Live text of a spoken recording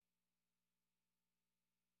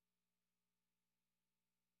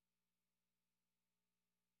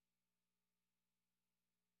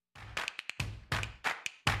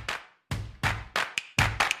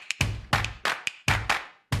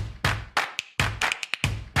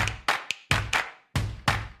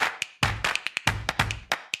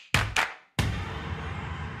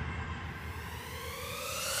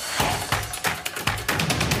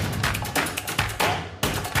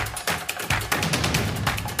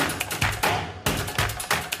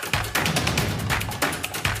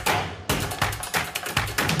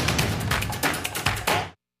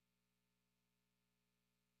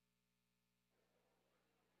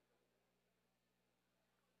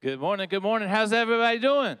Good morning, good morning. How's everybody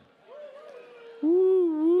doing?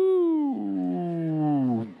 Woo.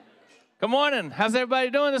 Good morning. How's everybody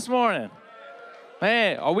doing this morning?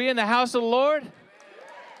 Man, are we in the house of the Lord?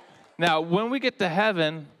 Now, when we get to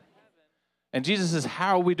heaven, and Jesus says,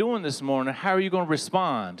 how are we doing this morning? How are you going to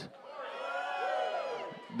respond?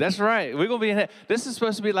 That's right. We're going to be in heaven. This is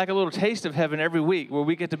supposed to be like a little taste of heaven every week where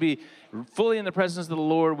we get to be fully in the presence of the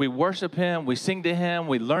Lord. We worship Him. We sing to Him.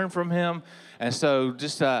 We learn from Him. And so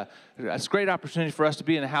just it's a great opportunity for us to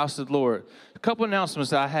be in the house of the Lord. A couple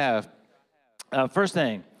announcements I have. First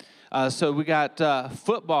thing, so we got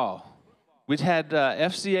football. We've had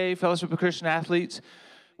FCA, Fellowship of Christian Athletes.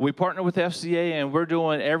 We partner with FCA, and we're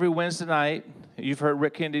doing every Wednesday night. You've heard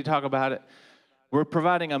Rick Kennedy talk about it. We're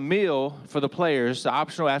providing a meal for the players,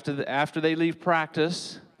 optional after they leave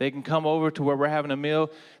practice. They can come over to where we're having a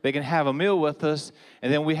meal. They can have a meal with us,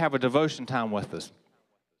 and then we have a devotion time with us.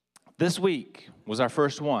 This week was our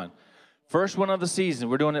first one. First one of the season.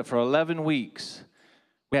 We're doing it for 11 weeks.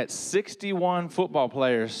 We had 61 football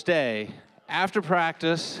players stay after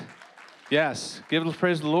practice. Yes, give us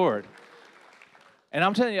praise the Lord. And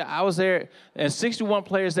I'm telling you, I was there, and 61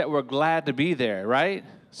 players that were glad to be there, right?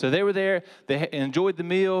 So they were there, they enjoyed the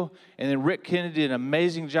meal, and then Rick Kennedy did an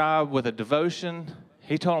amazing job with a devotion.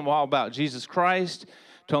 He told them all about Jesus Christ,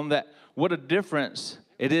 told them that what a difference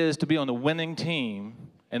it is to be on the winning team.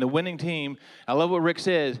 And the winning team, I love what Rick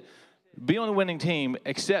said, be on the winning team,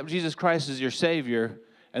 accept Jesus Christ as your Savior.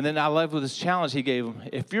 And then I love with this challenge he gave them.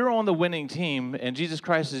 If you're on the winning team and Jesus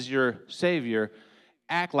Christ is your Savior,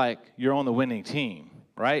 act like you're on the winning team,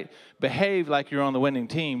 right? Behave like you're on the winning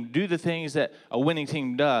team. Do the things that a winning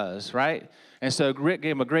team does, right? And so Rick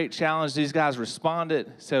gave them a great challenge. These guys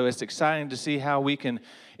responded. So it's exciting to see how we can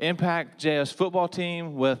impact JS football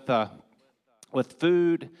team with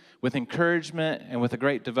food, with encouragement, and with a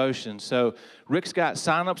great devotion. So Rick's got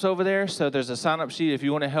sign-ups over there. So there's a sign-up sheet if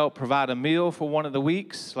you want to help provide a meal for one of the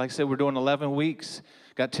weeks. Like I said, we're doing 11 weeks.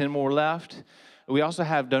 Got 10 more left. We also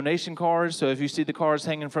have donation cards. So if you see the cards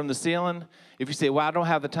hanging from the ceiling, if you say, well, I don't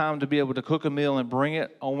have the time to be able to cook a meal and bring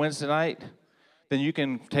it on Wednesday night, then you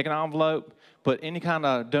can take an envelope, put any kind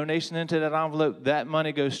of donation into that envelope. That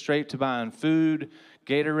money goes straight to buying food,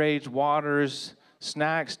 Gatorades, waters,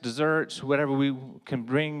 snacks, desserts, whatever we can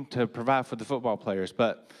bring to provide for the football players.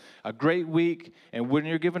 But a great week, and when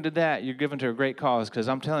you're giving to that, you're giving to a great cause, because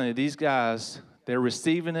I'm telling you, these guys, they're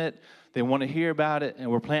receiving it, they want to hear about it,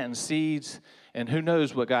 and we're planting seeds, and who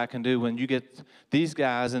knows what God can do when you get these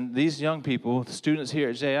guys and these young people, the students here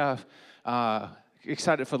at JF,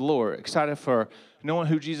 excited for the Lord, excited for knowing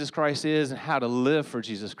who Jesus Christ is and how to live for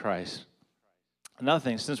Jesus Christ. Another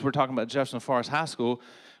thing, since we're talking about Jefferson Forest High School,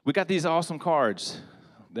 we got these awesome cards.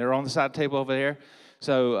 They're on the side table over there.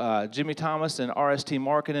 So Jimmy Thomas and RST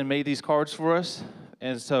Marketing made these cards for us.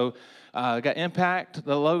 And so got Impact,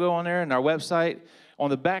 the logo on there, and our website. On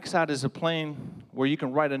the back side is a plane where you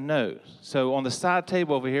can write a note. So on the side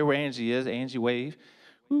table over here where Angie is, Angie wave,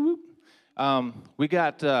 we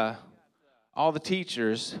got all the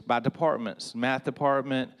teachers by departments, math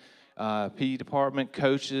department, PE department,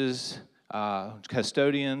 coaches,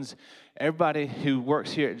 custodians, everybody who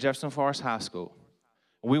works here at Jefferson Forest High School.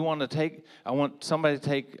 I want somebody to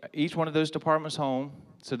take each one of those departments home.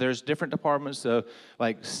 So there's different departments, so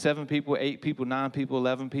like 7 people, 8 people, 9 people,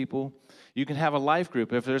 11 people. You can have a life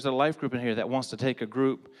group. If there's a life group in here that wants to take a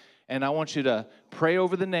group, and I want you to pray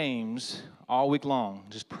over the names all week long.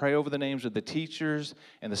 Just pray over the names of the teachers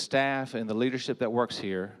and the staff and the leadership that works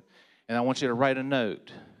here. And I want you to write a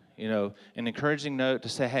note, an encouraging note to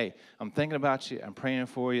say, hey, I'm thinking about you, I'm praying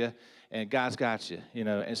for you, and God's got you,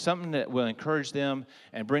 and something that will encourage them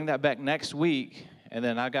and bring that back next week. And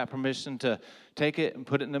then I got permission to take it and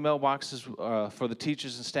put it in the mailboxes for the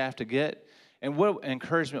teachers and staff to get. And what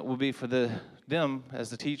encouragement will be for them as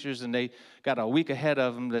the teachers, and they got a week ahead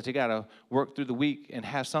of them that they got to work through the week and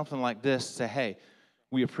have something like this, say, hey,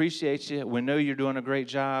 we appreciate you, we know you're doing a great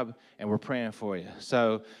job, and we're praying for you.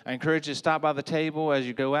 So I encourage you to stop by the table as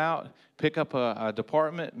you go out, pick up a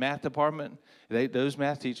department, math department. Those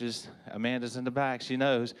math teachers, Amanda's in the back, she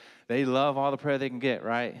knows, they love all the prayer they can get,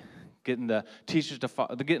 right? Getting the teachers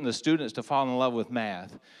getting the students to fall in love with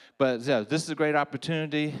math. But this is a great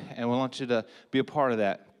opportunity, and we want you to be a part of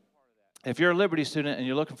that. If you're a Liberty student and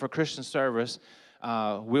you're looking for Christian service,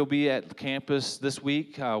 we'll be at the campus this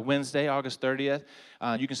week, Wednesday, August 30th.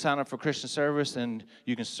 You can sign up for Christian service, and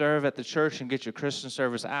you can serve at the church and get your Christian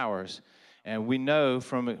service hours. And we know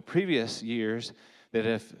from previous years that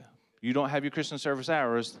if you don't have your Christian service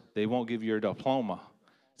hours, they won't give you your diploma.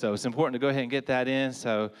 So it's important to go ahead and get that in.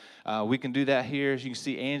 So we can do that here. As you can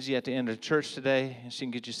see Angie at the end of church today, and she can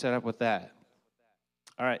get you set up with that.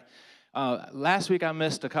 All right. Last week I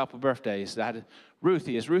missed a couple birthdays.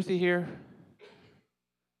 Ruthie, is Ruthie here?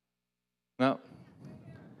 No.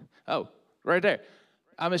 Oh, right there.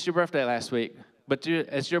 I missed your birthday last week. But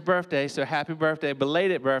it's your birthday, so happy birthday,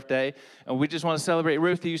 belated birthday. And we just want to celebrate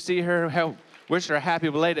Ruthie. You see her, wish her a happy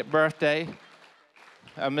belated birthday.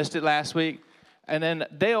 I missed it last week. And then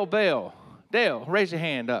Dale Bell. Dale, raise your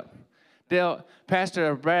hand up. Dale,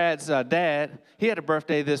 Pastor Brad's dad, he had a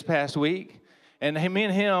birthday this past week. And me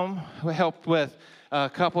and him helped with a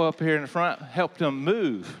couple up here in the front, helped him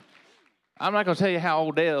move. I'm not going to tell you how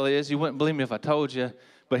old Dale is. You wouldn't believe me if I told you.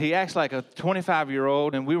 But he acts like a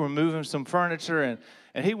 25-year-old, and we were moving some furniture,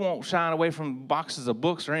 and he won't shine away from boxes of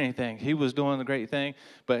books or anything. He was doing the great thing.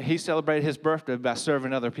 But he celebrated his birthday by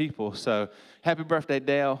serving other people. So happy birthday,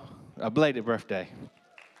 Dale. A belated birthday.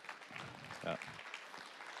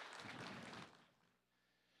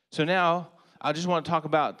 So now, I just want to talk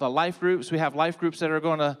about the life groups. We have life groups that are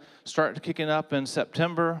going to start kicking up in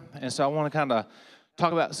September. And so I want to kind of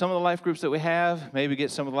talk about some of the life groups that we have, maybe get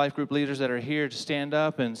some of the life group leaders that are here to stand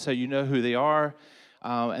up and so you know who they are.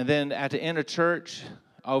 And then at the end of church,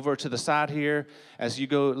 over to the side here, as you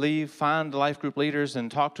go leave, find the life group leaders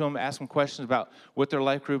and talk to them, ask them questions about what their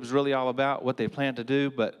life group is really all about, what they plan to do.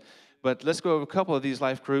 But let's go over a couple of these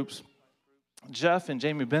life groups. Jeff and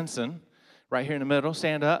Jamie Benson, right here in the middle,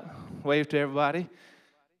 stand up, wave to everybody.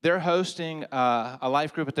 They're hosting a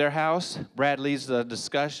life group at their house. Brad leads the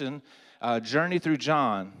discussion, Journey Through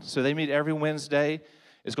John. So they meet every Wednesday.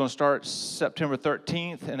 It's going to start September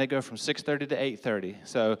 13th, and they go from 6:30 to 8:30.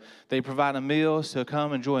 So they provide a meal, so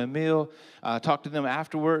come enjoy a meal. Talk to them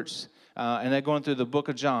afterwards, and they're going through the book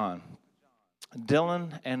of John.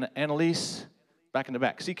 Dylan and Annalise, back in the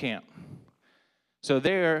back, C Camp. So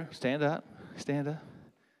stand up.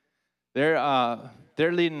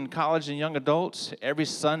 They're leading college and young adults every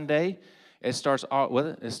Sunday. It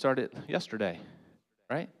started yesterday,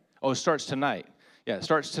 right? Oh, it starts tonight. Yeah, it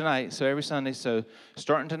starts tonight, so every Sunday. So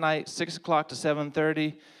starting tonight, 6 o'clock to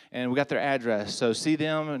 7:30, and we got their address. So see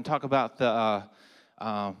them and talk about the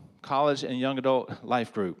college and young adult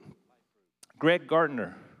life group. Greg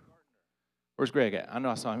Gardner. Where's Greg at? I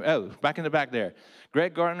know I saw him. Oh, back in the back there.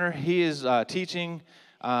 Greg Gardner, he is teaching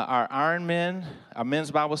our Iron Men, our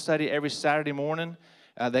men's Bible study every Saturday morning.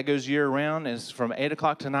 That goes year-round. It's from 8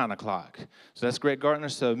 o'clock to 9 o'clock. So that's Greg Gardner.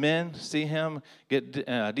 So men, see him, get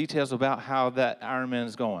details about how that Iron Man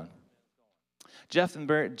is going. Jeff and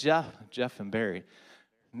Barry.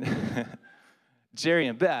 Jerry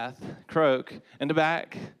and Beth Croak in the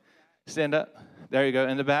back. Stand up. There you go,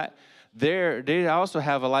 in the back. They also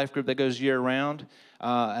have a life group that goes year-round,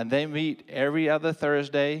 and they meet every other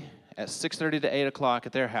Thursday at 6:30 to 8 o'clock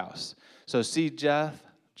at their house. So see Jeff,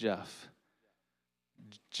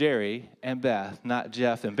 Jerry, and Beth, not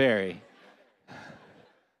Jeff and Barry.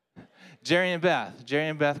 Jerry and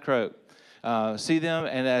Beth Croak. See them,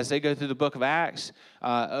 and as they go through the book of Acts,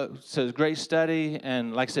 so it's a great study,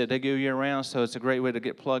 and like I said, they go year-round, so it's a great way to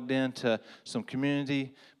get plugged into some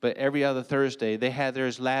community. But every other Thursday, they had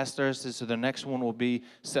theirs last Thursday, so the next one will be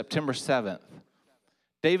September 7th.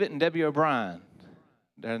 David and Debbie O'Brien,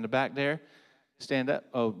 they're in the back there. Stand up.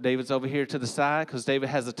 Oh, David's over here to the side because David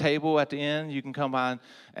has a table at the end. You can come by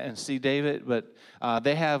and see David. But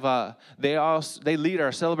they lead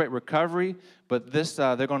our Celebrate Recovery. But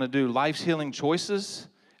they're going to do Life's Healing Choices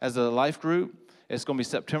as a life group. It's going to be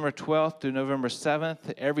September 12th through November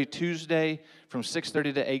 7th, every Tuesday from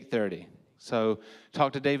 6:30 to 8:30. So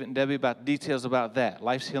talk to David and Debbie about details about that.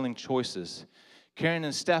 Life's Healing Choices. Karen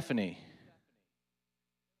and Stephanie.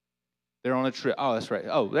 They're on a trip. Oh, that's right.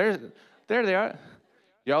 Oh, there they are.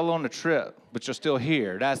 Y'all on a trip, but you're still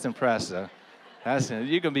here. That's impressive.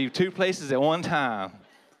 You can be two places at one time.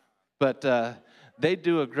 But they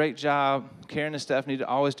do a great job. Karen and Stephanie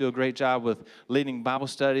always do a great job with leading Bible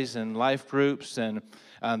studies and life groups. And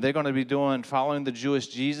they're going to be following the Jewish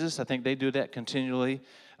Jesus. I think they do that continually.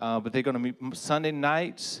 But they're going to meet Sunday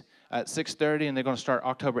nights at 6:30, and they're going to start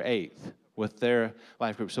October 8th with their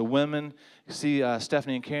life group. So women, see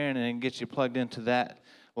Stephanie and Karen and get you plugged into that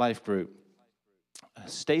life group.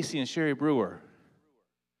 Stacy and Sherry Brewer.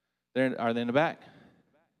 Are they in the back?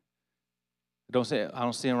 I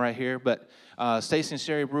don't see them right here. But Stacy and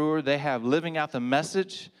Sherry Brewer, they have Living Out the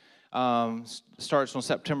Message. Starts on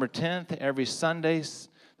September 10th. Every Sunday,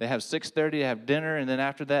 they have 6:30. They have dinner, and then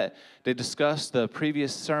after that, they discuss the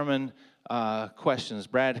previous sermon questions.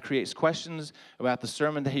 Brad creates questions about the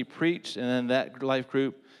sermon that he preached, and then that life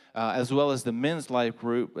group, as well as the men's life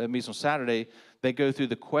group that meets on Saturday, they go through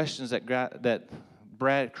the questions that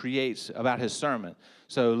Brad creates about his sermon.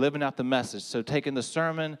 So living out the message. So taking the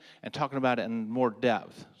sermon and talking about it in more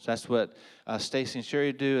depth. So that's what Stacy and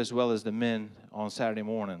Sherry do, as well as the men on Saturday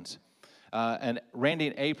mornings. And Randy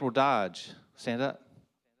and April Dodge, stand up,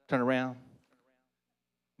 turn around.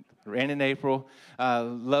 Randy and April,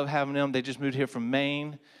 love having them. They just moved here from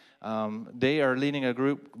Maine. They are leading a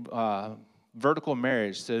group, Vertical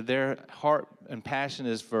Marriage. So their heart and passion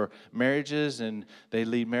is for marriages, and they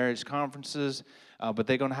lead marriage conferences. But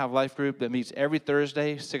they're going to have a life group that meets every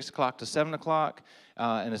Thursday, 6 o'clock to 7 o'clock,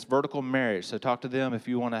 and it's Vertical Marriage. So talk to them if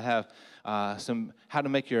you want to have how to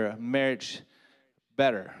make your marriage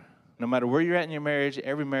better. No matter where you're at in your marriage,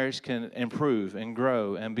 every marriage can improve and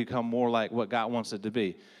grow and become more like what God wants it to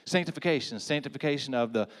be. Sanctification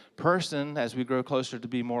of the person as we grow closer to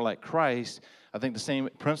be more like Christ. I think the same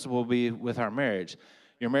principle will be with our marriage.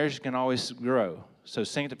 Your marriage can always grow. So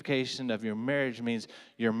sanctification of your marriage means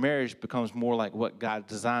your marriage becomes more like what God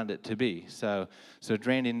designed it to be. So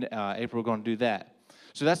Randy and April are going to do that.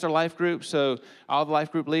 So that's our life group. So all the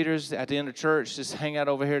life group leaders at the end of church, just hang out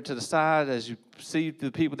over here to the side as you see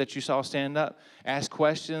the people that you saw stand up. Ask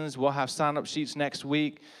questions. We'll have sign-up sheets next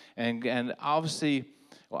week. And obviously,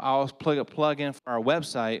 I'll plug in for our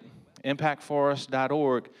website,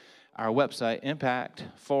 impactforest.org. Our website,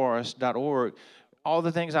 impactforest.org. All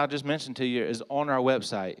the things I just mentioned to you is on our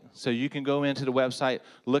website. So you can go into the website,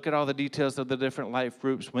 look at all the details of the different life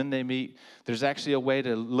groups, when they meet. There's actually a way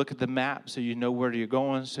to look at the map so you know where you're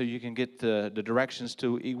going, so you can get the directions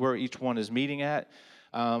to where each one is meeting at.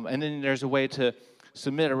 And then there's a way to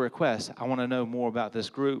submit a request. I want to know more about this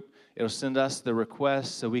group. It'll send us the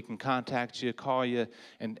request so we can contact you, call you,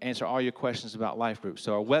 and answer all your questions about life groups.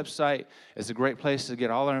 So our website is a great place to get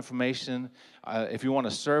all our information. If you want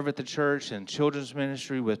to serve at the church and children's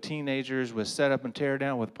ministry with teenagers, with setup and tear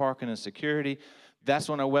down, with parking and security, that's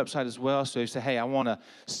on our website as well. So you say, hey, I want to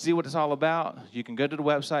see what it's all about. You can go to the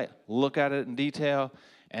website, look at it in detail,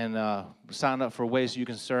 and sign up for ways you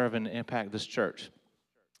can serve and impact this church.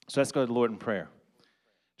 So let's go to the Lord in prayer.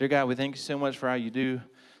 Dear God, we thank you so much for how you do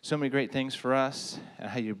so many great things for us and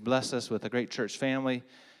how you bless us with a great church family.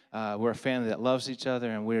 We're a family that loves each other,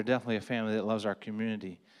 and we're definitely a family that loves our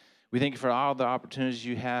community. We thank you for all the opportunities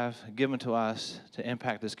you have given to us to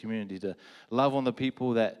impact this community, to love on the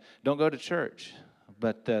people that don't go to church,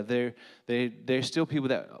 but they're still people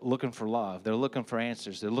that are looking for love. They're looking for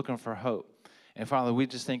answers. They're looking for hope. And Father, we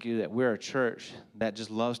just thank you that we're a church that just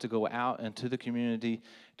loves to go out into the community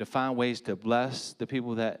to find ways to bless the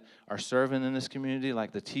people that are serving in this community,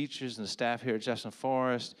 like the teachers and the staff here at Jefferson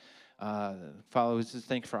Forest. Father, we just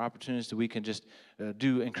thank you for opportunities that we can just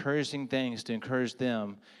do encouraging things to encourage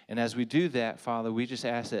them. And as we do that, Father, we just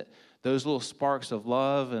ask that those little sparks of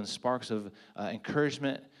love and sparks of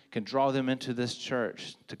encouragement can draw them into this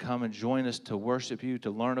church to come and join us to worship you,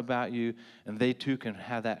 to learn about you, and they too can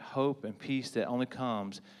have that hope and peace that only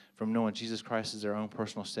comes from knowing Jesus Christ is their own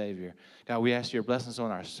personal Savior. God, we ask your blessings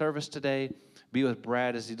on our service today. Be with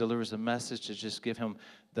Brad as he delivers the message, to just give him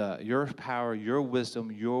your power, your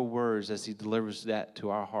wisdom, your words as he delivers that to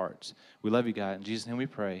our hearts. We love you, God. In Jesus' name we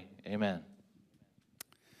pray. Amen.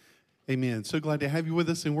 Amen. So glad to have you with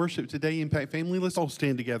us in worship today, Impact Family. Let's all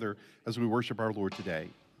stand together as we worship our Lord today.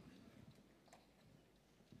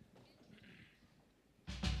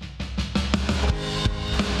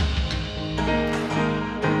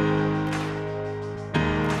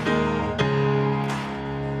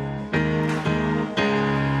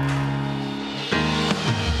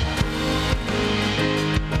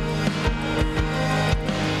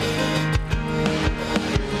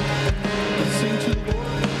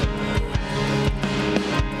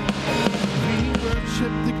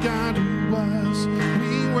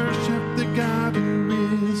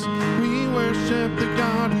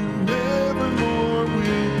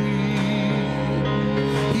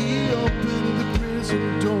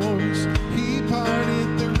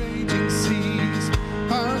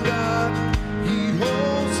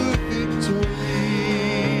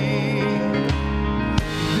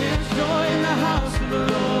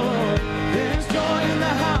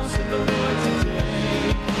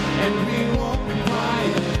 And we won't be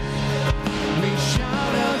quiet. We shall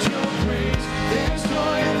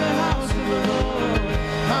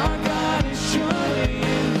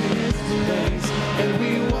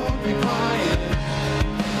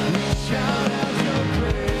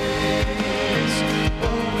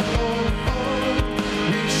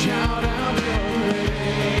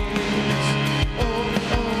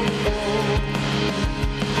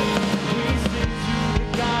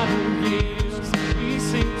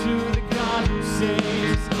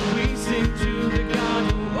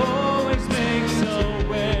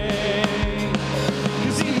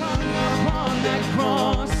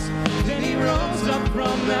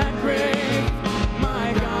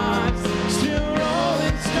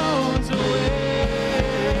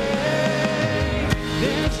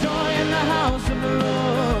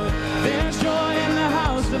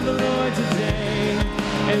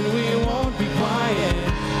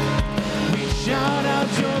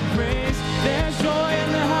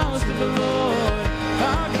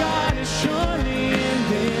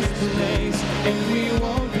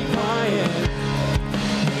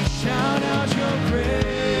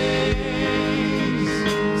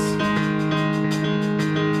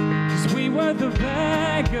were the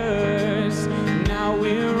beggars, now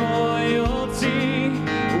we're royalty.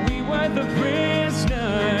 We were the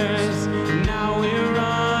prisoners, now we're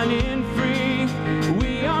running free.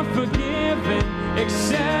 We are forgiven,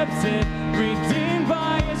 accepted, redeemed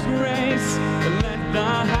by His grace. Let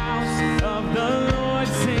the house of the Lord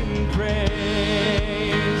sing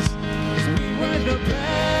praise. 'Cause we were the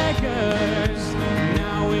beggars,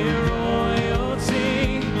 now we're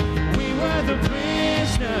royalty. We were the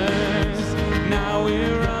prisoners, now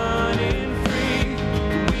we're running free.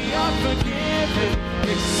 We are forgiven,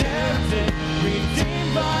 accepted,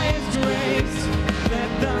 redeemed by His grace.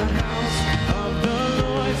 Let the house of the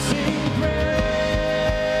Lord sing praise.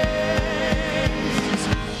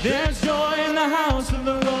 There's joy in the house of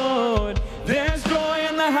the Lord. There's joy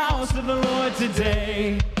in the house of the Lord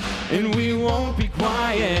today. And we won't be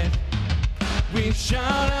quiet. We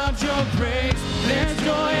shout out your praise. There's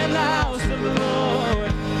joy in the house of the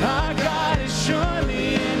Lord. Our God is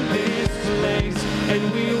surely in this place. And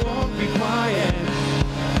we won't be quiet.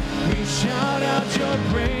 We shout out your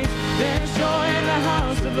praise. There's joy in the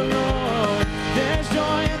house of the Lord. There's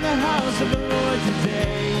joy in the house of the Lord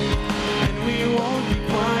today. And we won't be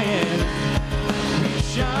quiet. We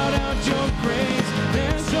shout out your praise.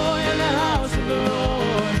 There's joy in the house of the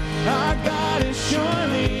Lord. Our God is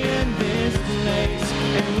surely in this place.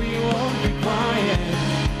 And we won't be quiet.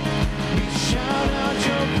 We shout out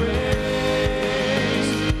your praise.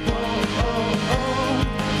 Oh, oh, oh.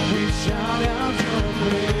 We shout out your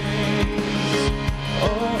praise. Oh,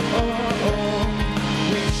 oh, oh.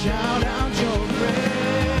 We shout out your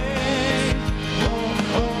praise. Oh,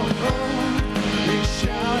 oh, oh. We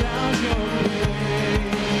shout out your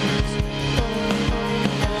praise. Oh, oh,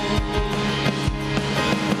 oh.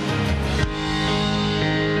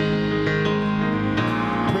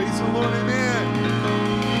 Praise the Lord, amen.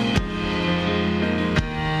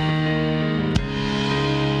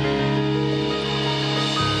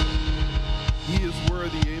 He is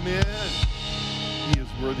worthy, amen. He is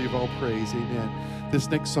worthy of all praise, amen. This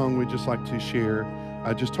next song we'd just like to share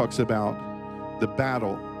just talks about the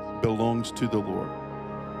battle belongs to the Lord.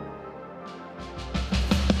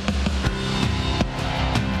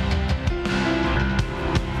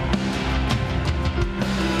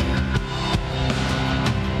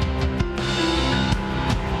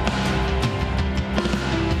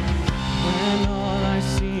 When all I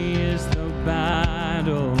see is the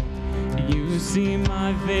battle, you see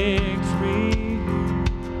my victory.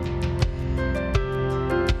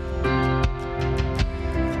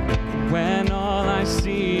 When all I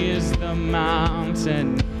see is the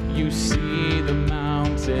mountain, you see the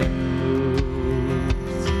mountain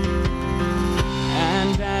moves.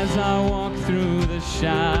 And as I walk through the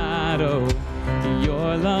shadow,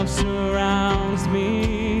 your love surrounds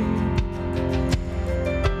me.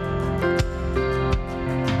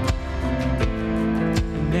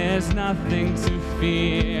 And there's nothing to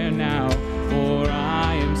fear now, for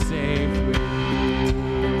I am safe with you.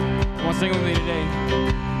 Come on, sing with me today.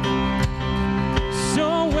 So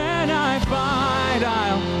when I fight,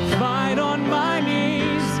 I'll fight on my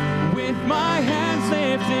knees with my hands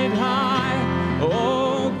lifted high.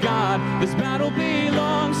 Oh God, this battle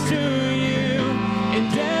belongs to you, and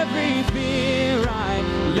every fear I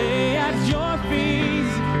lay at your feet.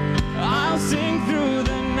 I'll sing through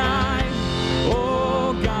the night.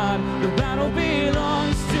 Oh God, the battle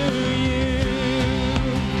belongs to you.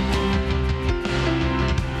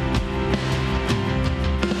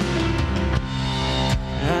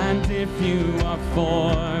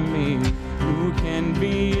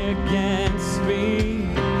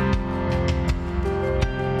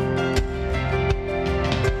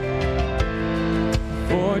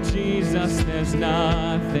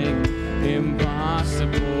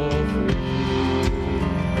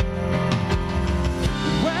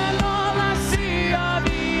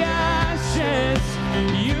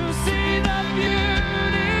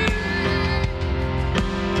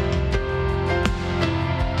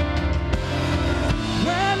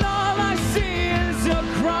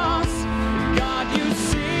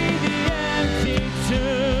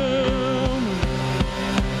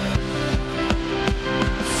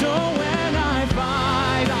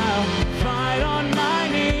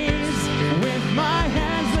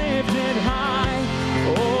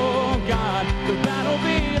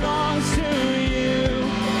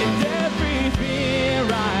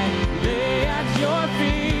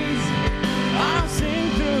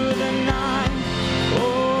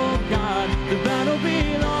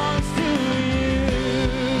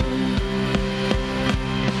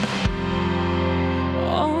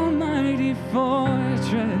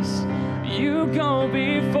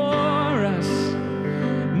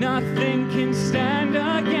 Nothing can stand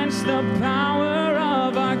against the power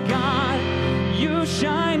of our God. You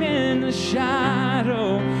shine in the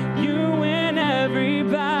shadow. You win every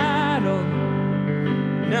battle.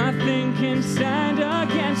 Nothing can stand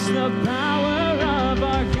against the power of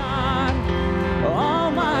our God.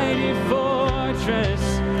 Almighty fortress,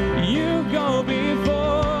 you go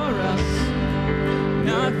before us.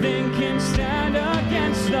 Nothing can stand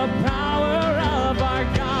against the power of our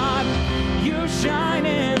God. You shine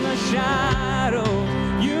in the shadow.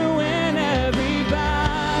 You win every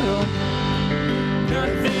battle.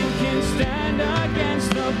 Nothing can stand against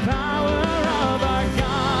the power of our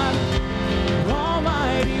God.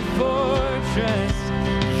 Almighty fortress,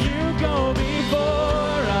 you go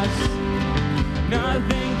before us.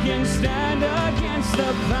 Nothing can stand against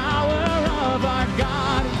the power of our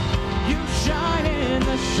God. You shine in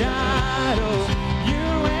the shadow. You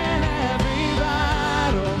win every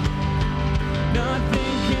battle.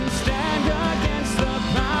 Nothing can stand against the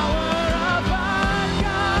power of our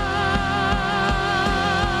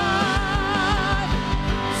God.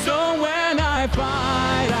 So when I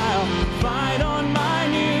fight, I'll fight on my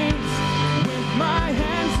knees with my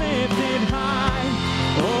hands lifted high.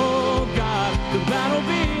 Oh God, the battle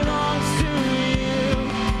belongs to you.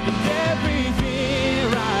 And every fear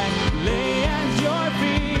I lay at your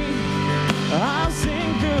feet. I'll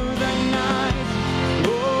sing through the night.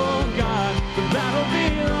 Oh God, the battle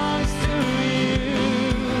belongs to you.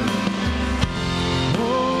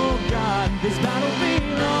 Oh God, this battle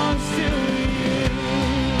belongs to you.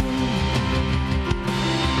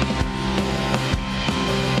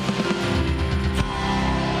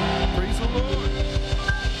 Praise the Lord.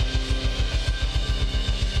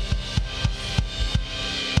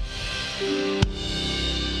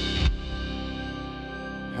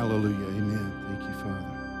 Hallelujah. Amen. Thank you, Father.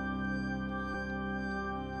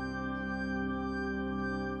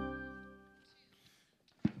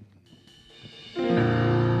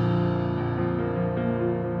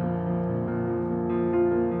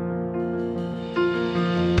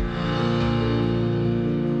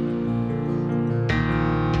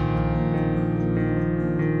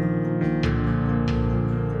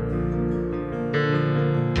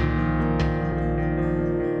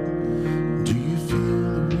 Do you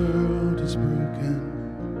feel the world is broken?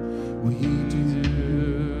 We do.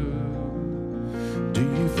 Do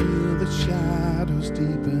you feel the shadows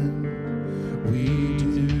deepen? We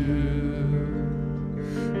do.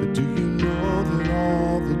 But do you know that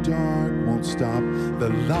all the dark won't stop the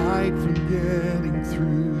light from getting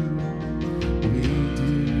through? We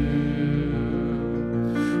do.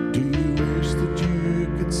 Do you wish that you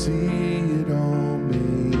could see it all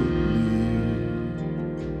made new?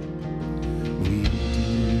 We do.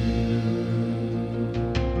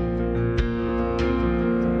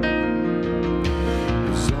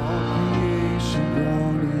 Is all creation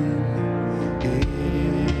groaning?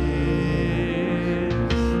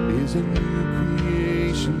 Is a new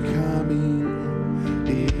creation coming?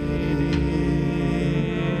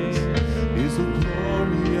 Is the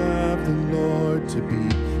glory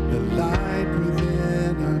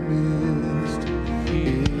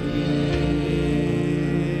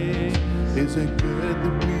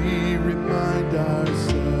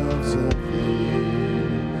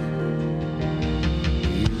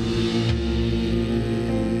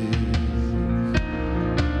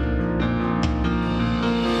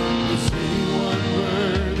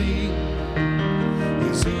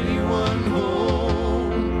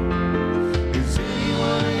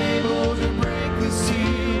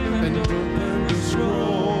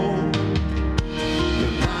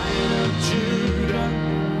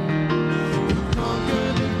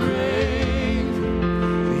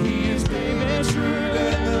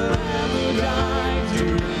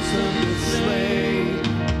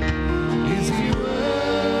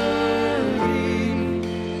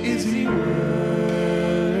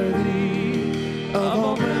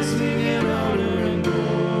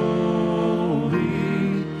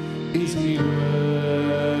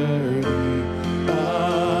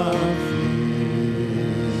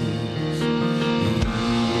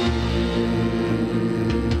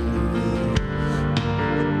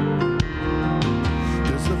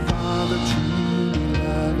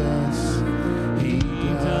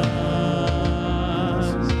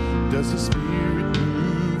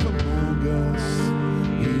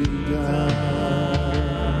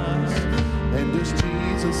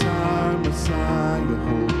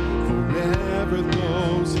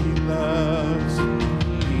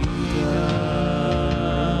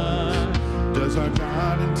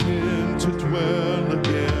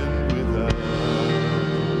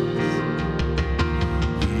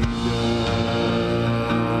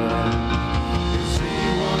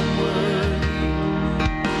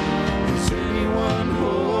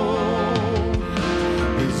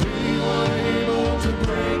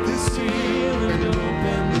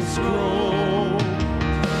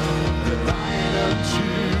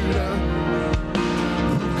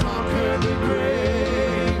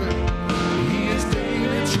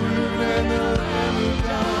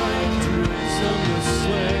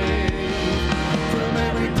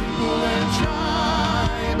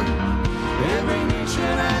every nation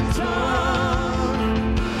and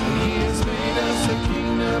tongue. He has made us a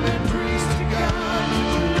kingdom and priest to God,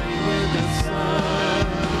 to reign with the Son.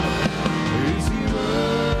 Is he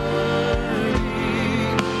worthy?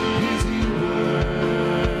 Is he worthy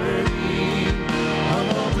of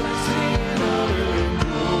all blessing and honor and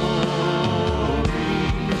glory?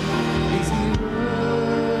 Is he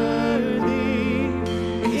worthy?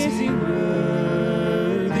 Is he worthy?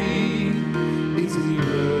 Is he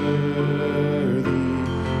worthy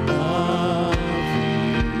of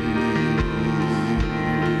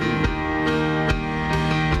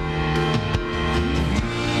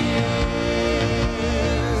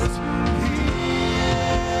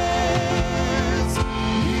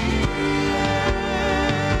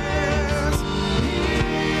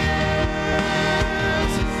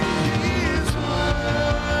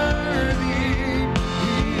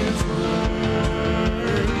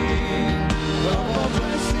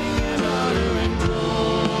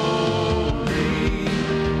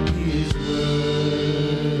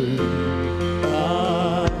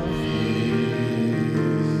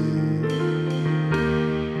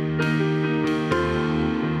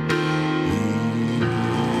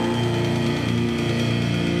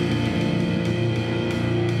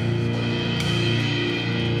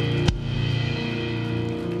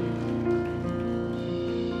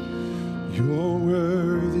You're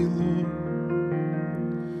worthy, Lord,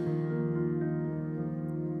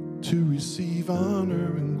 to receive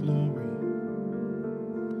honor and glory.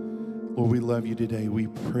 Lord, we love you today. We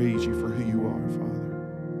praise you for who you are, Father.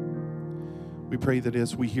 We pray that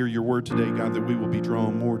as we hear your word today, God, that we will be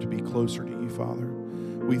drawn more to be closer to you, Father.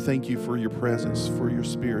 We thank you for your presence, for your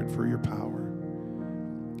spirit, for your power.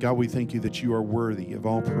 God, we thank you that you are worthy of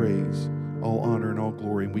all praise, all honor, and all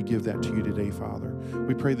glory, and we give that to you today, Father.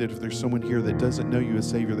 We pray that if there's someone here that doesn't know you as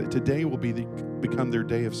Savior, that today will become their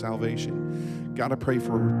day of salvation. God, I pray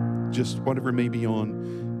for just whatever may be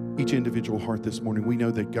on each individual heart this morning. We know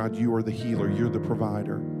that, God, you are the healer. You're the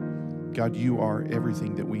provider. God, you are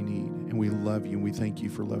everything that we need, and we love you, and we thank you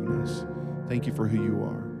for loving us. Thank you for who you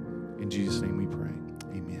are. In Jesus' name we pray.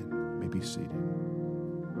 Amen. You may be seated.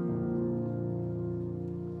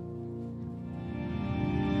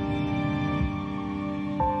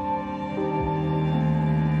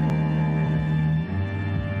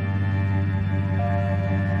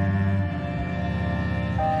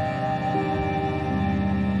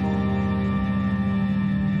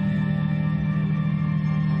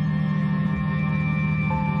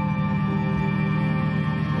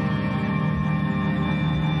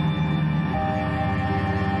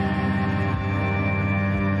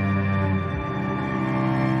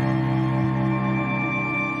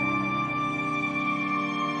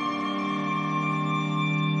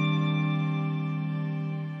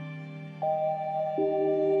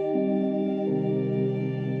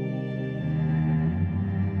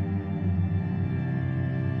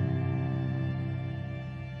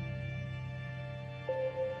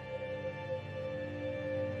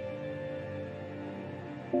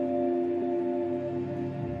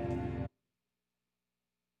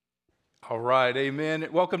 All right, amen.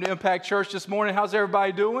 Welcome to Impact Church this morning. How's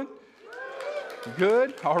everybody doing?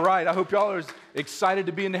 Good? All right. I hope y'all are as excited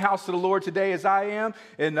to be in the house of the Lord today as I am.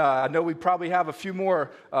 And I know we probably have a few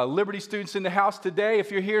more Liberty students in the house today. If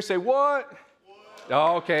you're here, say, what?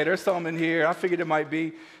 Oh, okay, there's some in here. I figured it might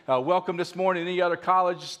be. Welcome this morning. Any other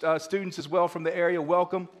college students as well from the area,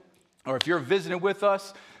 welcome. Or if you're visiting with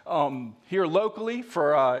us here locally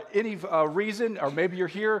for any reason, or maybe you're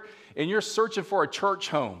here and you're searching for a church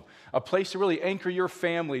home, a place to really anchor your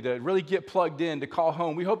family, to really get plugged in, to call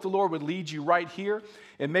home. We hope the Lord would lead you right here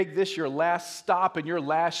and make this your last stop and your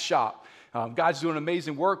last shop. God's doing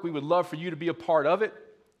amazing work. We would love for you to be a part of it.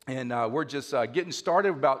 And we're just getting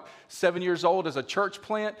started, about 7 years old as a church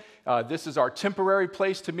plant. This is our temporary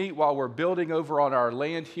place to meet while we're building over on our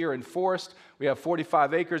land here in Forest. We have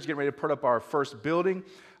 45 acres, getting ready to put up our first building.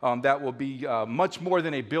 That will be much more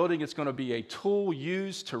than a building. It's going to be a tool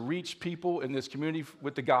used to reach people in this community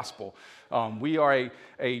with the gospel. We are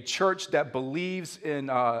a church that believes in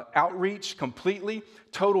outreach completely,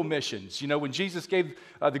 total missions. You know, when Jesus gave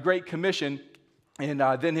the Great Commission, and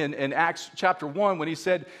then in Acts chapter 1, when he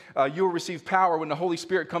said, you will receive power when the Holy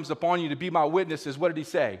Spirit comes upon you to be my witnesses, what did he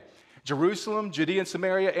say? Jerusalem, Judea and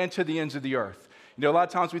Samaria, and to the ends of the earth. You know, a lot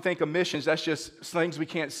of times we think of missions, that's just things we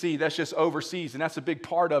can't see. That's just overseas, and that's a big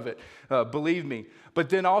part of it, believe me. But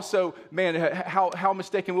then also, man, how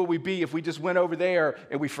mistaken will we be if we just went over there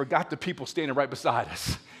and we forgot the people standing right beside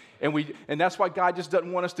us? And that's why God just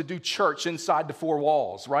doesn't want us to do church inside the four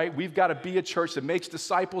walls, right? We've got to be a church that makes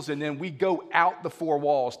disciples, and then we go out the four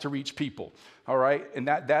walls to reach people, all right? And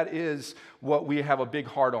that is what we have a big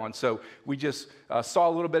heart on. So we just saw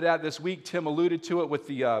a little bit of that this week. Tim alluded to it with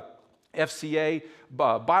the FCA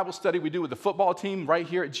Bible study we do with the football team right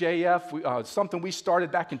here at JF. Something we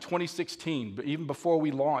started back in 2016, but even before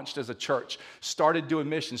we launched as a church, started doing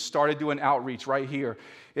missions, started doing outreach right here.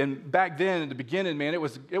 And back then, in the beginning, man, it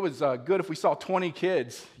was good if we saw 20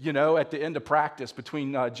 kids, at the end of practice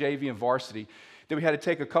between JV and varsity. Then we had to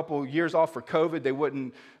take a couple years off for COVID. They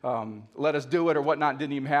wouldn't let us do it or whatnot.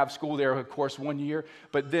 Didn't even have school there, of course, 1 year.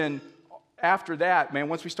 But then after that, man,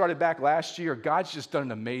 once we started back last year, God's just done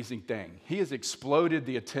an amazing thing. He has exploded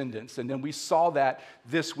the attendance. And then we saw that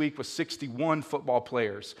this week with 61 football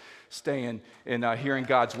players staying and hearing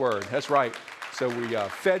God's word. That's right. So we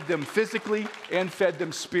fed them physically and fed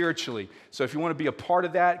them spiritually. So if you want to be a part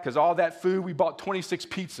of that, because all that food, we bought 26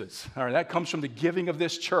 pizzas. All right, that comes from the giving of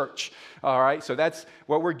this church. All right, so that's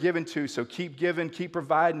what we're given to. So keep giving, keep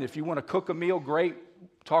providing. If you want to cook a meal, great.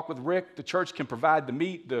 Talk with Rick. The church can provide the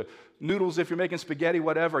meat, the noodles if you're making spaghetti,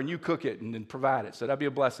 whatever, and you cook it and then provide it. So that'd be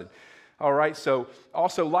a blessing. All right, so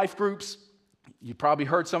also life groups. You probably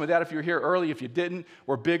heard some of that if you were here early. If you didn't,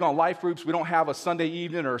 we're big on life groups. We don't have a Sunday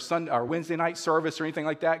evening or Wednesday night service or anything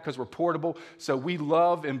like that because we're portable. So we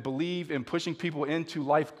love and believe in pushing people into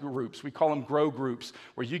life groups. We call them grow groups,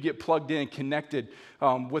 where you get plugged in, connected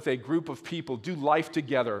with a group of people, do life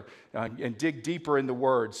together, and dig deeper in the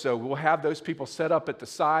Word. So we'll have those people set up at the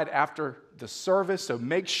side after the service. So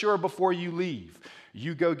make sure before you leave,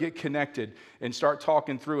 you go get connected and start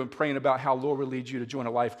talking through and praying about how Lord will lead you to join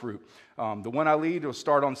a life group. The one I lead will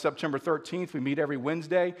start on September 13th. We meet every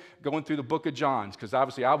Wednesday going through the book of John, because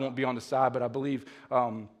obviously I won't be on the side, but I believe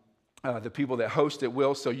the people that host it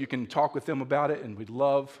will, so you can talk with them about it, and we'd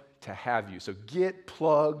love to have you. So get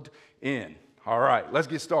plugged in. All right, let's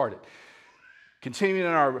get started. Continuing in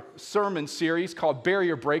our sermon series called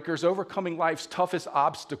Barrier Breakers, Overcoming Life's Toughest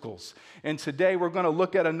Obstacles. And today we're going to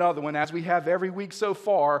look at another one, as we have every week so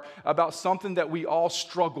far, about something that we all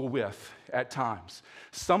struggle with at times.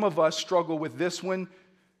 Some of us struggle with this one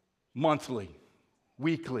monthly,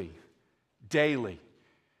 weekly, daily.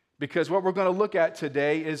 Because what we're going to look at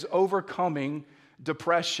today is overcoming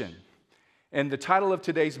depression. And the title of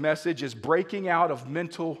today's message is Breaking Out of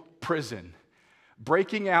Mental Prison.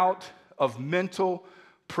 Breaking out of mental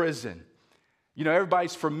prison.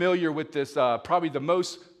 Everybody's familiar with this, probably the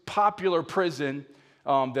most popular prison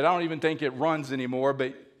that I don't even think it runs anymore,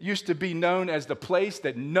 but used to be known as the place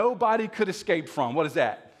that nobody could escape from. What is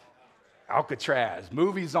that? Alcatraz.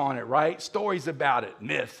 Movies on it, right? Stories about it,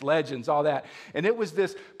 myths, legends, all that. And it was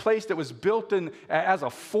this place that was built in as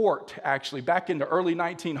a fort, actually, back in the early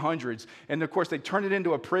 1900s. And of course, they turned it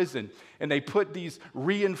into a prison, and they put these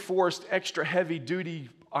reinforced, extra heavy-duty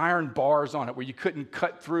iron bars on it where you couldn't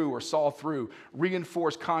cut through or saw through,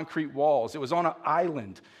 reinforced concrete walls. It was on an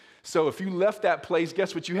island. So if you left that place,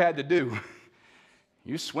 guess what you had to do?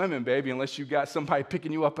 You're swimming, baby, unless you got somebody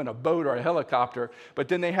picking you up in a boat or a helicopter. But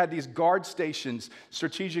then they had these guard stations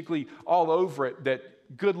strategically all over it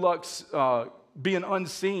that good luck's being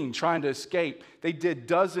unseen, trying to escape. They did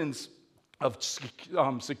dozens of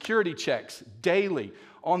security checks daily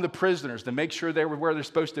on the prisoners to make sure they were where they're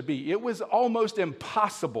supposed to be. It was almost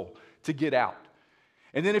impossible to get out.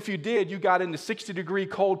 And then if you did, you got into 60-degree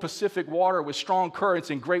cold Pacific water with strong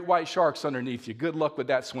currents and great white sharks underneath you. Good luck with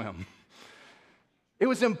that swim. It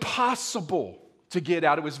was impossible to get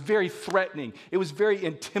out. It was very threatening. It was very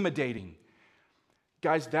intimidating.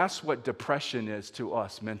 Guys, that's what depression is to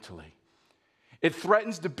us mentally. It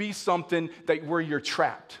threatens to be something where you're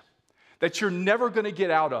trapped, that you're never going to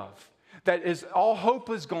get out of. That is, all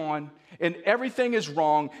hope is gone, and everything is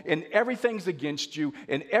wrong, and everything's against you,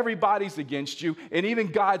 and everybody's against you, and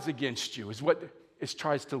even God's against you, is what it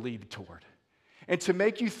tries to lead toward. And to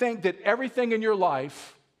make you think that everything in your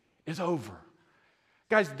life is over.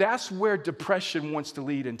 Guys, that's where depression wants to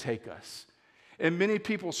lead and take us. And many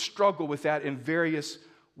people struggle with that in various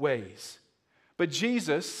ways. But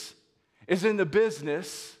Jesus is in the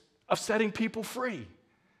business of setting people free.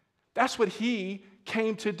 That's what he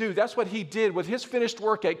came to do. That's what he did with his finished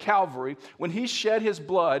work at Calvary. When he shed his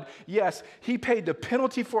blood, yes, he paid the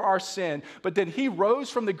penalty for our sin, but then he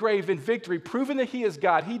rose from the grave in victory, proving that he is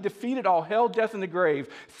God. He defeated all hell, death, and the grave.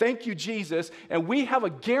 Thank you, Jesus. And we have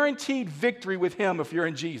a guaranteed victory with him if you're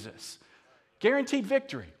in Jesus. Guaranteed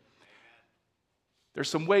victory. There's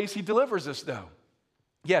some ways he delivers us, though.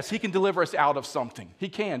 Yes, he can deliver us out of something. He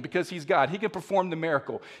can, because he's God. He can perform the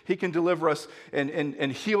miracle. He can deliver us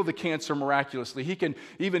and heal the cancer miraculously. He can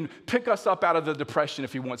even pick us up out of the depression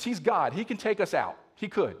if he wants. He's God. He can take us out. He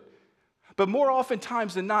could. But more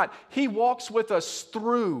oftentimes than not, he walks with us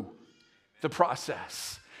through the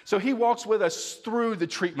process. So he walks with us through the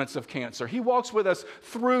treatments of cancer. He walks with us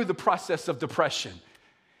through the process of depression.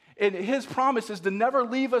 And his promise is to never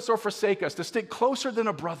leave us or forsake us, to stick closer than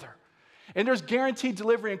a brother. And there's guaranteed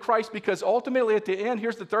delivery in Christ, because ultimately at the end,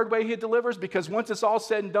 here's the third way he delivers, because once it's all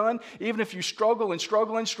said and done, even if you struggle and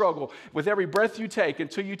struggle and struggle with every breath you take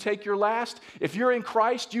until you take your last, if you're in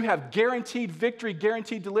Christ, you have guaranteed victory,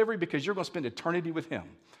 guaranteed delivery, because you're going to spend eternity with him.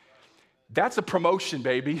 That's a promotion,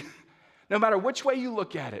 baby. No matter which way you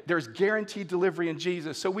look at it, there's guaranteed delivery in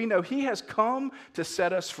Jesus. So we know he has come to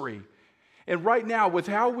set us free. And right now, with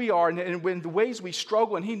how we are and when the ways we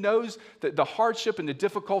struggle, and he knows that the hardship and the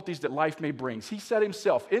difficulties that life may bring, he said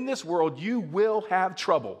himself, in this world you will have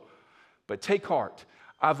trouble, but take heart,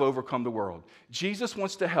 I've overcome the world. Jesus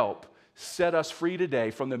wants to help set us free today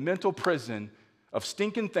from the mental prison of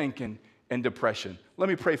stinking thinking and depression. Let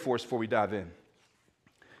me pray for us before we dive in.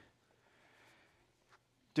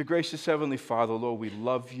 Dear gracious Heavenly Father, Lord, we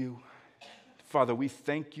love you. Father, we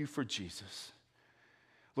thank you for Jesus.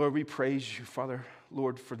 Lord, we praise you, Father,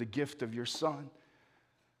 Lord, for the gift of your Son.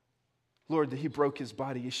 Lord, that he broke his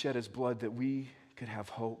body, he shed his blood, that we could have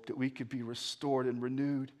hope, that we could be restored and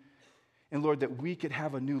renewed. And Lord, that we could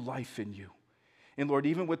have a new life in you. And Lord,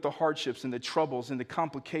 even with the hardships and the troubles and the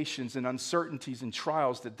complications and uncertainties and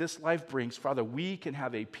trials that this life brings, Father, we can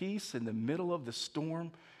have a peace in the middle of the storm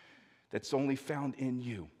that's only found in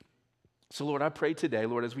you. So Lord, I pray today,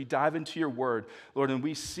 Lord, as we dive into your word, Lord, and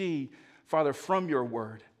we see, Father, from your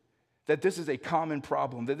word, that this is a common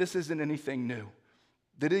problem, that this isn't anything new,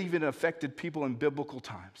 that it even affected people in biblical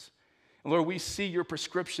times. And Lord, we see your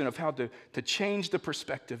prescription of how to change the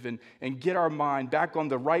perspective and get our mind back on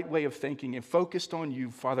the right way of thinking and focused on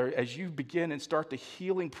you, Father, as you begin and start the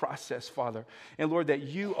healing process, Father. And Lord, that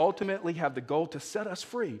you ultimately have the goal to set us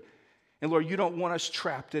free. And Lord, you don't want us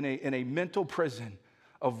trapped in a mental prison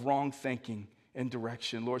of wrong thinking and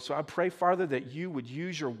direction, Lord. So I pray, Father, that you would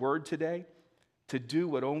use your word today to do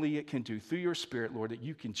what only it can do through your Spirit, Lord, that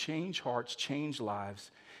you can change hearts, change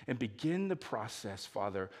lives, and begin the process,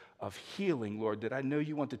 Father, of healing, Lord, that I know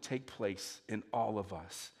you want to take place in all of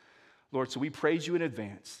us. Lord, so we praise you in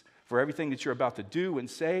advance for everything that you're about to do and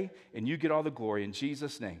say, and you get all the glory in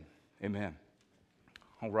Jesus' name. Amen.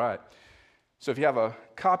 All right. So if you have a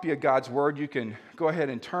copy of God's word, you can go ahead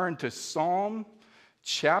and turn to Psalm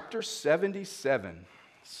chapter 77.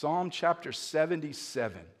 Psalm chapter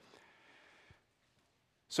 77.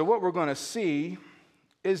 So what we're going to see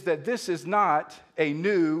is that this is not a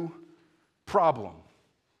new problem.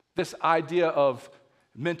 This idea of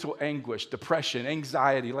mental anguish, depression,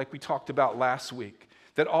 anxiety, like we talked about last week,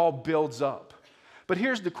 that all builds up. But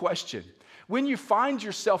here's the question. When you find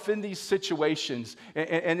yourself in these situations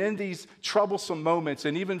and in these troublesome moments,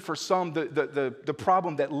 and even for some, the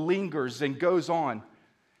problem that lingers and goes on,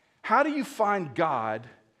 how do you find God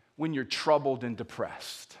when you're troubled and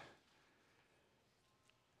depressed?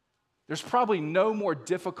 There's probably no more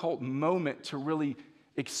difficult moment to really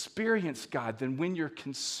experience God than when you're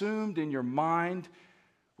consumed in your mind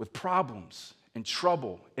with problems and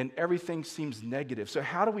trouble and everything seems negative. So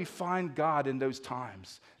how do we find God in those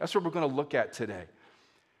times? That's what we're going to look at today.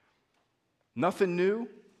 Nothing new.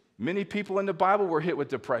 Many people in the Bible were hit with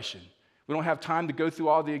depression. We don't have time to go through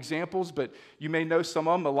all the examples, but you may know some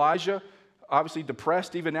of them. Elijah, obviously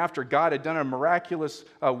depressed even after God had done a miraculous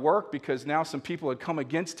work, because now some people had come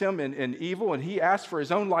against him in evil, and he asked for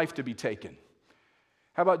his own life to be taken.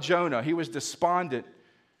 How about Jonah? He was despondent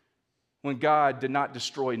when God did not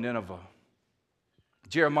destroy Nineveh.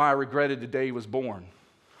 Jeremiah regretted the day he was born.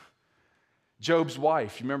 Job's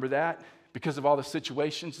wife, you remember that? Because of all the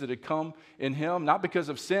situations that had come in him, not because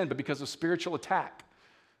of sin, but because of spiritual attack.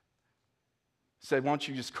 Said, why don't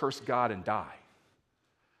you just curse God and die?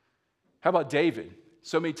 How about David?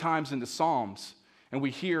 So many times in the Psalms, and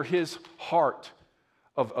we hear his heart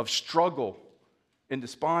of struggle and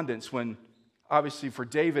despondence when, obviously for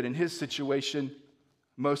David in his situation,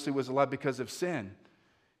 mostly was a lot because of sin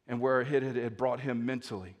and where it had brought him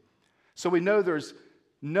mentally. So we know there's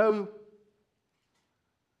no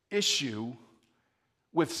issue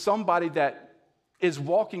with somebody that is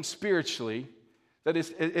walking spiritually, that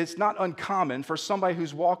it's not uncommon for somebody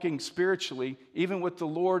who's walking spiritually, even with the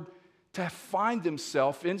Lord, to find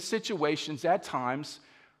themselves in situations at times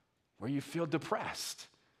where you feel depressed,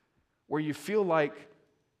 where you feel like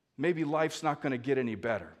maybe life's not going to get any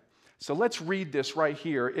better. So let's read this right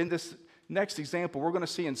here in this next example we're going to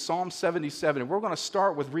see in Psalm 77. And we're going to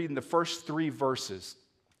start with reading the first 3 verses.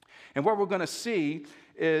 And what we're going to see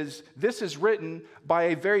is this is written by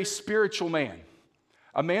a very spiritual man,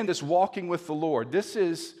 a man that's walking with the Lord. This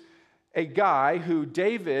is a guy who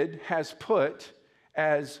David has put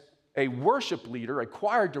as a worship leader, a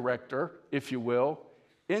choir director, if you will,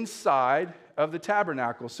 inside of the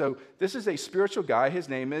tabernacle. So this is a spiritual guy. His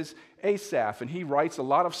name is Asaph, and he writes a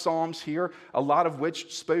lot of psalms here, a lot of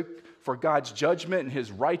which spoke for God's judgment and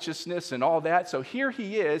his righteousness and all that. So here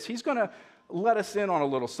he is. He's going to let us in on a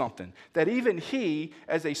little something, that even he,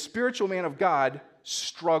 as a spiritual man of God,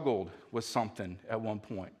 struggled with something at one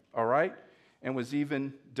point, all right, and was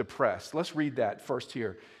even depressed. Let's read that first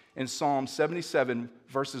here in Psalm 77,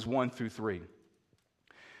 verses 1 through 3. It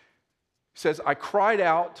says, I cried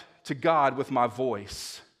out to God with my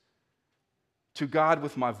voice, to God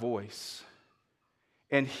with my voice,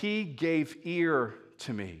 and he gave ear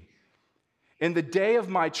to me. In the day of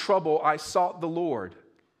my trouble, I sought the Lord.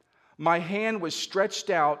 My hand was stretched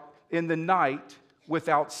out in the night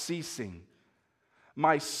without ceasing.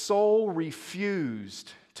 My soul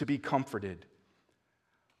refused to be comforted.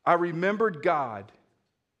 I remembered God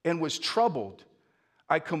and was troubled.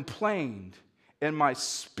 I complained, and my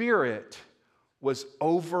spirit was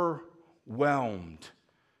overwhelmed.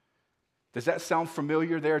 Does that sound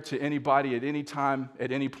familiar there to anybody at any time,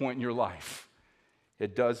 at any point in your life?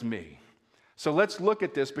 It does me. So let's look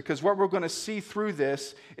at this, because what we're going to see through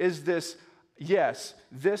this is this, yes,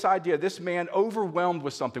 this idea, this man overwhelmed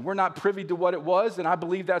with something. We're not privy to what it was, and I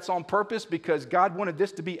believe that's on purpose because God wanted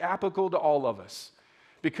this to be applicable to all of us.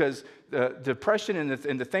 Because the depression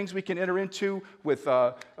and the things we can enter into with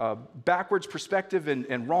backwards perspective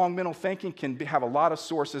and wrong mental thinking can have a lot of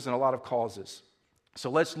sources and a lot of causes.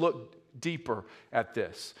 So let's look deeper at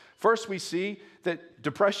this. First, we see that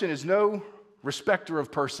depression is no respecter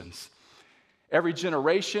of persons. Every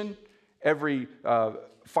generation, every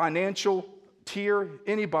financial tier,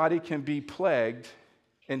 anybody can be plagued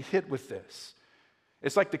and hit with this.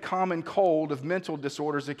 It's like the common cold of mental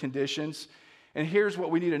disorders and conditions. And here's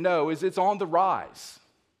what we need to know is it's on the rise,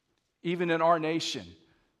 even in our nation,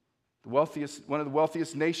 one of the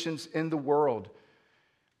wealthiest nations in the world.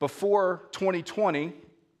 Before 2020,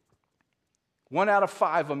 1 out of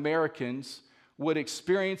 5 Americans would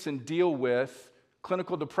experience and deal with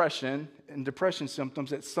clinical depression and depression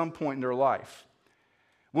symptoms at some point in their life.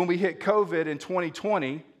 When we hit COVID in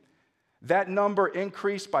 2020, that number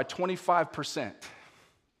increased by 25%.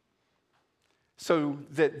 So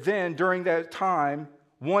that then, during that time,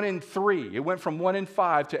 1 in 3, it went from 1 in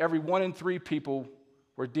 5 to every 1 in 3 people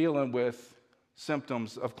were dealing with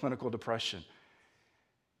symptoms of clinical depression.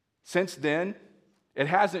 Since then, it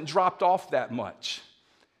hasn't dropped off that much.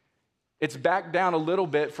 It's back down a little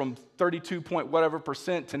bit from 32 point whatever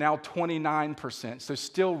percent to now 29%. So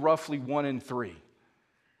still roughly 1 in 3.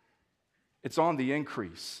 It's on the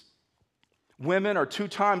increase. Women are 2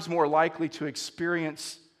 times more likely to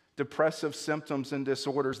experience depressive symptoms and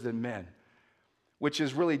disorders than men, which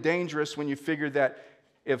is really dangerous when you figure that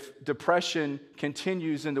if depression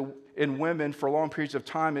continues in women for long periods of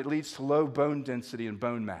time, it leads to low bone density and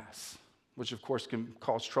bone mass, which of course can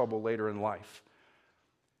cause trouble later in life.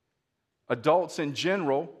 Adults in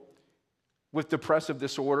general with depressive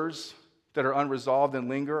disorders that are unresolved and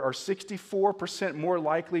linger are 64% more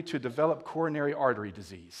likely to develop coronary artery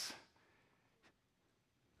disease.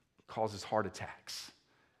 It causes heart attacks.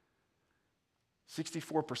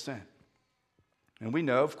 64%. And we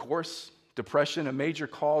know, of course, depression, a major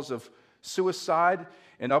cause of suicide,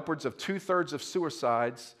 and upwards of 2/3 of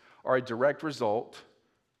suicides are a direct result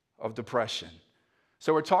of depression.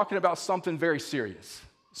 So we're talking about something very serious,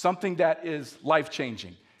 something that is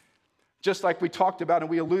life-changing. Just like we talked about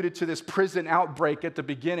and we alluded to this prison outbreak at the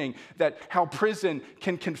beginning, that how prison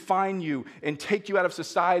can confine you and take you out of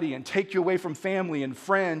society and take you away from family and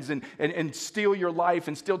friends and steal your life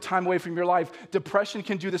and steal time away from your life. Depression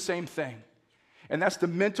can do the same thing. And that's the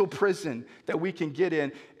mental prison that we can get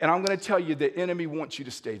in. And I'm going to tell you, the enemy wants you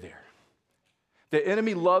to stay there. The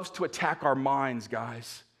enemy loves to attack our minds,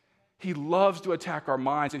 guys. He loves to attack our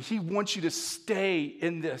minds, and he wants you to stay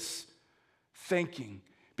in this thinking.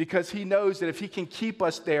 Because he knows that if he can keep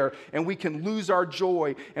us there and we can lose our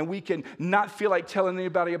joy and we can not feel like telling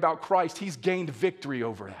anybody about Christ, he's gained victory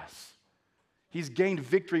over us. He's gained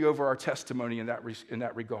victory over our testimony in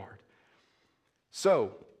that regard.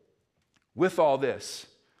 So, with all this,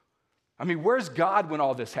 I mean, where's God when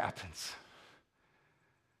all this happens?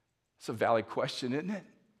 It's a valid question, isn't it?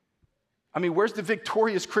 I mean, where's the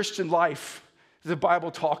victorious Christian life the Bible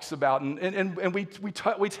talks about and we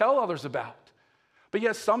tell others about? But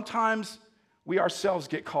yet sometimes We ourselves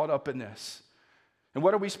get caught up in this. And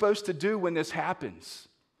what are we supposed to do when this happens?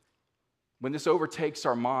 When this overtakes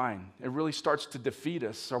our mind, it really starts to defeat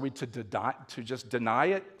us. Are we to just deny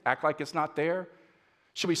it, act like it's not there?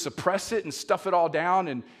 Should we suppress it and stuff it all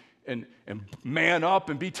down and man up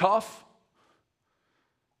and be tough?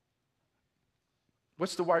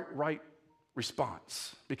 What's the right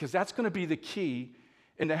response? Because that's going to be the key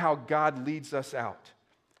into how God leads us out.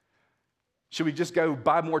 Should we just go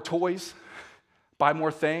buy more toys, buy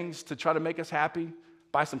more things to try to make us happy,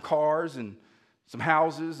 buy some cars and some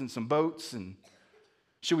houses and some boats? And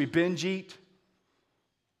should we binge eat?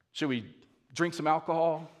 Should we drink some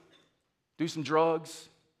alcohol, do some drugs?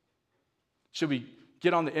 Should we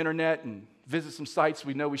get on the internet and visit some sites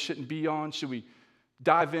we know we shouldn't be on? Should we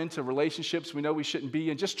dive into relationships we know we shouldn't be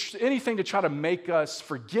in? Just anything to try to make us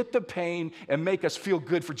forget the pain and make us feel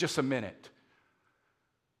good for just a minute.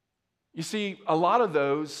 You see, a lot of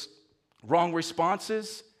those wrong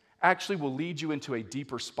responses actually will lead you into a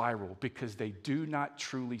deeper spiral because they do not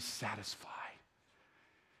truly satisfy.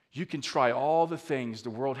 You can try all the things the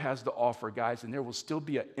world has to offer, guys, and there will still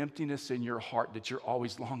be an emptiness in your heart that you're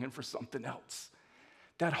always longing for something else.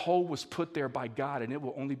 That hole was put there by God, and it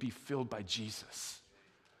will only be filled by Jesus.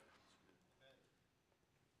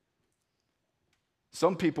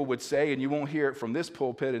 Some people would say, and you won't hear it from this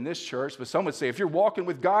pulpit in this church, but some would say, if you're walking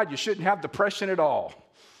with God, you shouldn't have depression at all.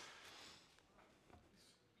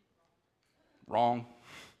 Wrong.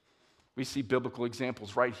 We see biblical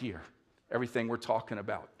examples right here, everything we're talking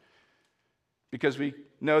about. Because we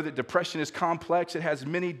know that depression is complex. It has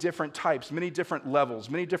many different types, many different levels,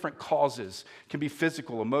 many different causes. It can be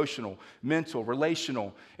physical, emotional, mental,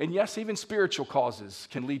 relational, and yes, even spiritual causes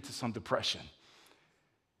can lead to some depression.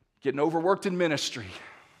 Getting overworked in ministry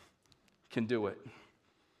can do it.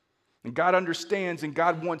 And God understands and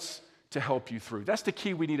God wants to help you through. That's the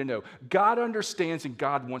key we need to know. God understands and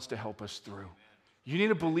God wants to help us through. You need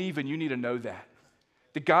to believe and you need to know that.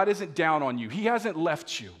 That God isn't down on you. He hasn't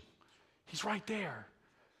left you. He's right there.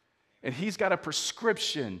 And He's got a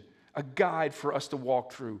prescription, a guide for us to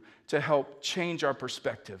walk through to help change our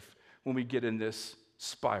perspective when we get in this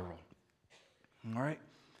spiral. All right?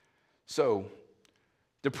 So,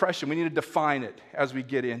 depression, we need to define it as we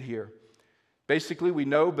get in here. Basically, we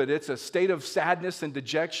know, but it's a state of sadness and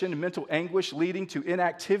dejection, mental anguish leading to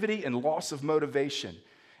inactivity and loss of motivation,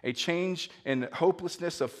 a change in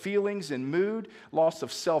hopelessness of feelings and mood, loss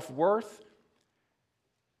of self-worth,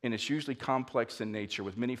 and it's usually complex in nature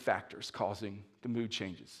with many factors causing the mood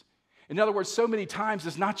changes. In other words, so many times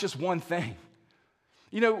it's not just one thing.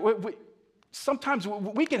 You know, sometimes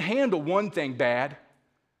we can handle one thing bad,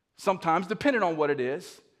 sometimes, depending on what it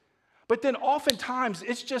is. But then oftentimes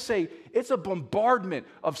it's a bombardment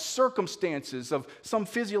of circumstances, of some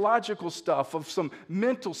physiological stuff, of some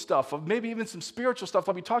mental stuff, of maybe even some spiritual stuff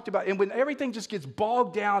like we talked about. And when everything just gets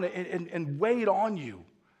bogged down and weighed on you,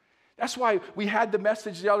 that's why we had the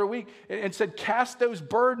message the other week and said, cast those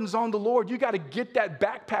burdens on the Lord. You got to get that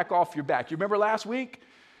backpack off your back. You remember last week?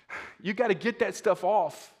 You got to get that stuff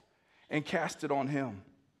off and cast it on Him.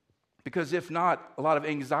 Because if not, a lot of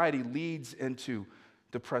anxiety leads into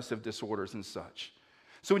depressive disorders and such.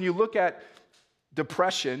 So when you look at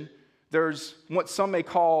depression, there's what some may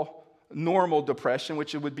call normal depression,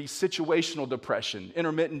 which it would be situational depression,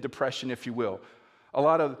 intermittent depression, if you will. A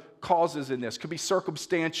lot of causes in this could be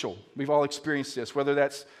circumstantial. We've all experienced this, whether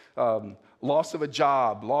that's loss of a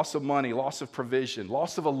job, loss of money, loss of provision,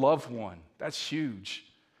 loss of a loved one. That's huge.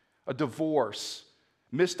 A divorce,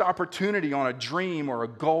 missed opportunity on a dream or a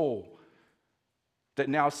goal that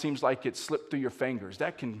now seems like it slipped through your fingers.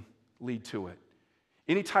 That can lead to it.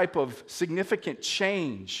 Any type of significant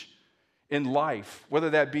change in life, whether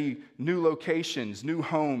that be new locations, new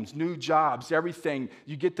homes, new jobs, everything,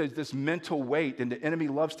 you get this mental weight, and the enemy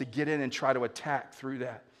loves to get in and try to attack through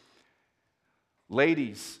that.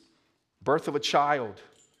 Ladies, birth of a child,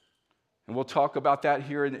 and we'll talk about that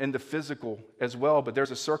here in the physical as well, but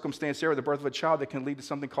there's a circumstance there with the birth of a child that can lead to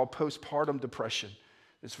something called postpartum depression.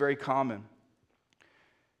 It's very common.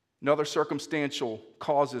 Another circumstantial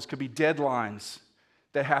causes could be deadlines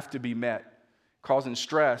that have to be met, causing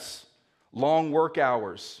stress, long work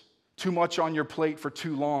hours, too much on your plate for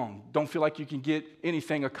too long, don't feel like you can get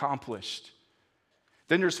anything accomplished.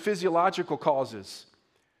 Then there's physiological causes.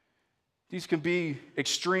 These can be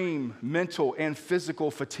extreme mental and physical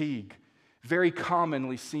fatigue, very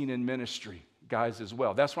commonly seen in ministry, guys, as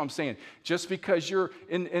well. That's what I'm saying. Just because you're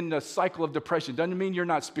in the cycle of depression doesn't mean you're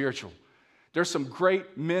not spiritual. There's some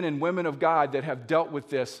great men and women of God that have dealt with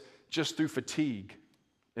this just through fatigue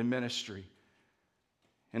in ministry.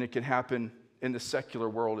 And it can happen in the secular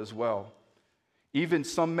world as well. Even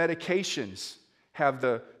some medications have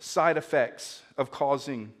the side effects of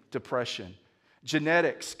causing depression.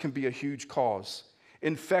 Genetics can be a huge cause.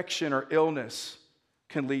 Infection or illness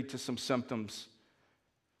can lead to some symptoms.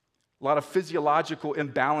 A lot of physiological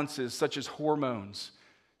imbalances, such as hormones,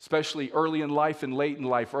 especially early in life and late in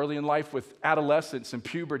life. Early in life with adolescence and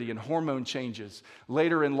puberty and hormone changes.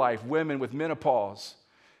 Later in life, women with menopause.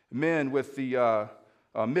 Men with the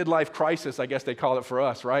midlife crisis, I guess they call it for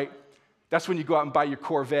us, right? That's when you go out and buy your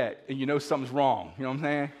Corvette and you know something's wrong. You know what I'm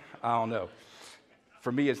saying? I don't know.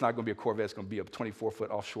 For me, it's not going to be a Corvette. It's going to be a 24-foot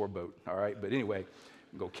offshore boat, all right? But anyway,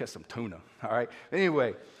 go catch some tuna, all right?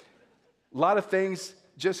 Anyway, a lot of things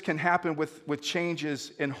just can happen with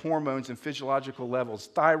changes in hormones and physiological levels,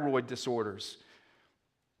 thyroid disorders,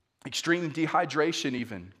 extreme dehydration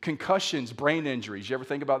even, concussions, brain injuries. You ever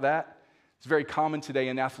think about that? It's very common today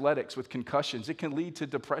in athletics with concussions. It can lead to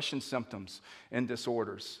depression symptoms and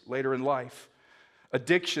disorders later in life.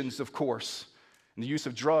 Addictions, of course, and the use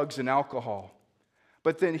of drugs and alcohol.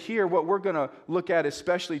 But then here, what we're going to look at,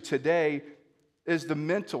 especially today, is the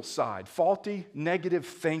mental side, faulty, negative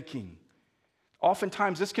thinking.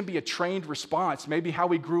 Oftentimes, this can be a trained response, maybe how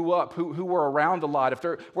we grew up, who we're around a lot. If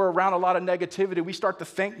we're around a lot of negativity, we start to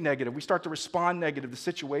think negative. We start to respond negative to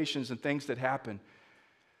situations and things that happen.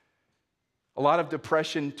 A lot of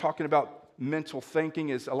depression, talking about mental thinking,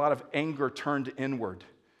 is a lot of anger turned inward.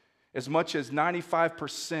 As much as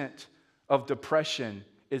 95% of depression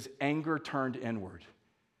is anger turned inward.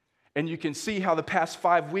 And you can see how the past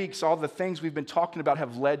 5 weeks, all the things we've been talking about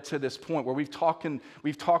have led to this point where we've talked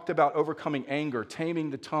about overcoming anger, taming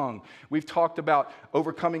the tongue. We've talked about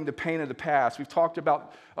overcoming the pain of the past. We've talked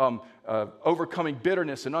about overcoming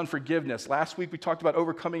bitterness and unforgiveness. Last week we talked about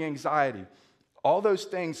overcoming anxiety. All those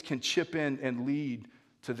things can chip in and lead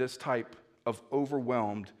to this type of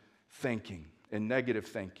overwhelmed thinking and negative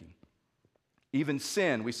thinking. Even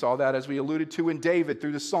sin, we saw that as we alluded to in David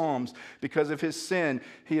through the Psalms. Because of his sin,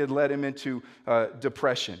 he had led him into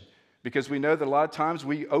depression. Because we know that a lot of times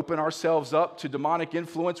we open ourselves up to demonic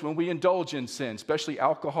influence when we indulge in sin, especially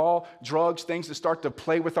alcohol, drugs, things that start to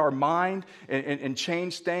play with our mind and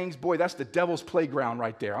change things. Boy, that's the devil's playground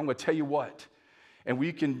right there. I'm going to tell you what. And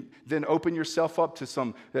we can then open yourself up to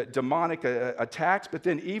some demonic attacks. But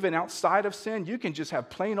then even outside of sin, you can just have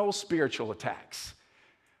plain old spiritual attacks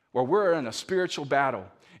where we're in a spiritual battle.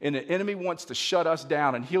 And the enemy wants to shut us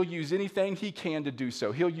down, and he'll use anything he can to do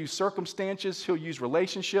so. He'll use circumstances, he'll use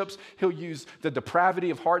relationships, he'll use the depravity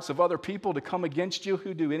of hearts of other people to come against you.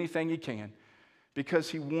 He'll do anything he can because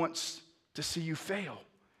he wants to see you fail.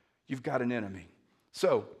 You've got an enemy.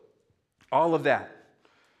 So, all of that.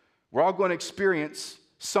 We're all going to experience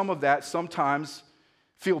some of that sometimes,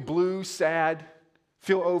 feel blue, sad,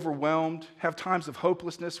 feel overwhelmed, have times of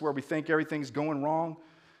hopelessness where we think everything's going wrong,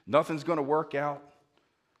 nothing's going to work out.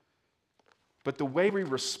 But the way we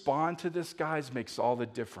respond to this, guys, makes all the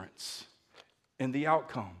difference in the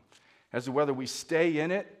outcome as to whether we stay in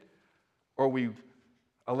it or we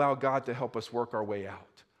allow God to help us work our way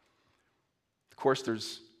out. Of course,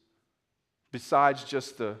 besides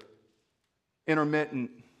just the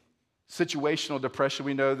intermittent situational depression,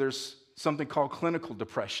 we know there's something called clinical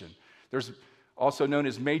depression. There's also known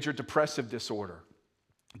as major depressive disorder.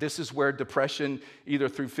 This is where depression, either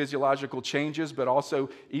through physiological changes, but also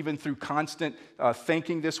even through constant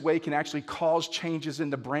thinking this way, can actually cause changes in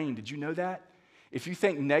the brain. Did you know that? If you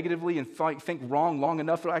think negatively and think wrong long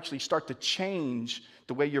enough, it'll actually start to change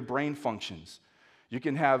the way your brain functions. You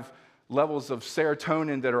can have levels of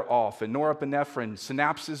serotonin that are off and norepinephrine,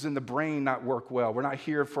 synapses in the brain not work well. We're not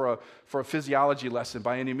here for a physiology lesson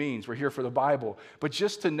by any means. We're here for the Bible. But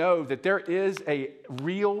just to know that there is a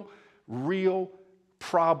real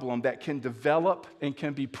problem that can develop and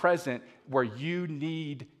can be present where you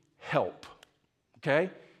need help. Okay?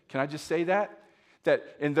 Can I just say that?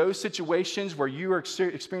 That in those situations where you are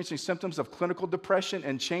experiencing symptoms of clinical depression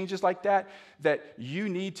and changes like that, that you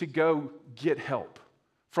need to go get help.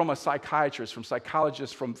 From a psychiatrist, from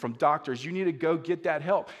psychologists, from doctors. You need to go get that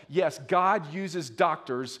help. Yes, God uses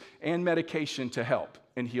doctors and medication to help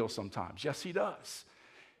and heal sometimes. Yes, he does.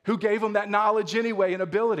 Who gave them that knowledge anyway and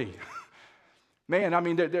ability? Man, I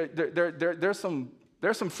mean, there's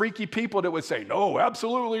some freaky people that would say, no,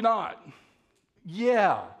 absolutely not.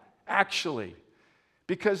 Yeah, actually.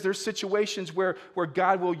 Because there's situations where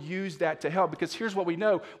God will use that to help. Because here's what we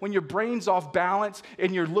know. When your brain's off balance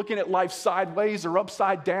and you're looking at life sideways or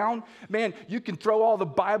upside down, man, you can throw all the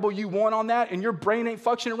Bible you want on that and your brain ain't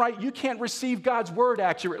functioning right. You can't receive God's word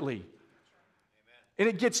accurately. Amen. And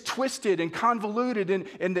it gets twisted and convoluted,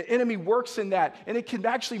 and the enemy works in that. And it can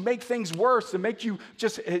actually make things worse and make you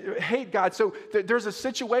just hate God. So there's a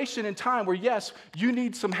situation in time where, yes, you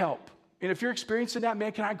need some help. And if you're experiencing that,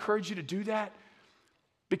 man, can I encourage you to do that?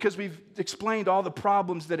 Because we've explained all the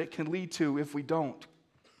problems that it can lead to if we don't.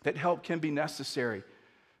 That help can be necessary,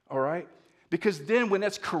 all right? Because then when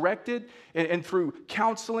that's corrected and through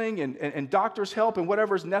counseling and doctor's help and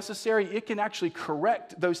whatever is necessary, it can actually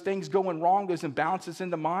correct those things going wrong, those imbalances in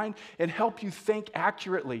the mind, and help you think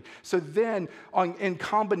accurately. So then in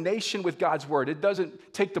combination with God's word, it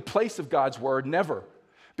doesn't take the place of God's word, never.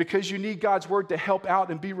 Because you need God's word to help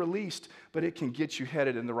out and be released, but it can get you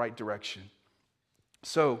headed in the right direction.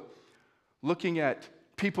 So looking at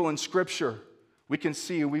people in Scripture, we can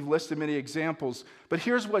see, we've listed many examples, but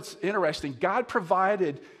here's what's interesting. God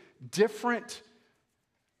provided different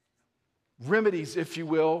remedies, if you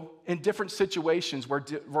will, in different situations where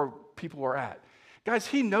people are at. Guys,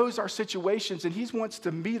 he knows our situations, and he wants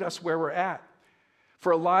to meet us where we're at.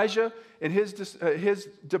 For Elijah and his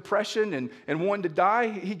depression and wanting to die,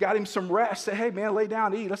 he got him some rest. Said, hey, man, lay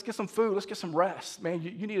down, eat. Let's get some food. Let's get some rest. Man,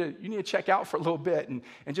 you need to check out for a little bit and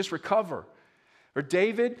just recover. Or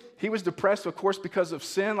David, he was depressed, of course, because of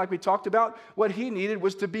sin, like we talked about. What he needed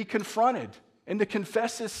was to be confronted and to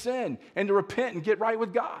confess his sin and to repent and get right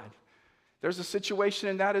with God. There's a situation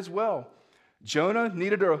in that as well. Jonah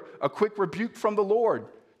needed a quick rebuke from the Lord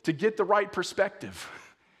to get the right perspective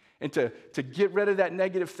and to get rid of that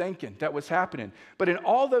negative thinking that was happening. But in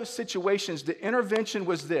all those situations, the intervention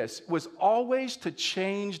was always to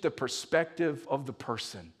change the perspective of the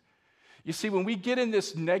person. You see, when we get in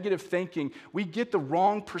this negative thinking, we get the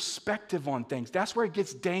wrong perspective on things. That's where it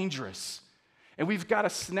gets dangerous. And we've got to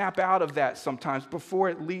snap out of that sometimes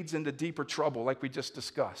before it leads into deeper trouble, like we just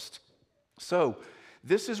discussed. So,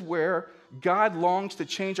 this is where God longs to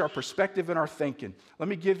change our perspective and our thinking. Let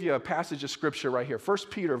me give you a passage of Scripture right here. 1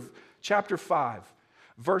 Peter chapter 5,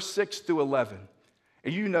 verse 6 through 11.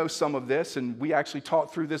 And you know some of this, and we actually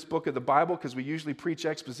taught through this book of the Bible because we usually preach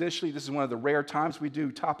expositionally. This is one of the rare times we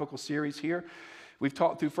do topical series here. We've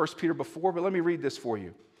taught through 1 Peter before, but let me read this for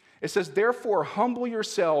you. It says, therefore, humble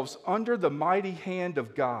yourselves under the mighty hand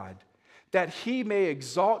of God, that he may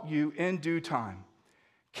exalt you in due time,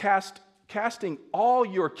 casting all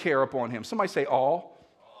your care upon him. Somebody say all.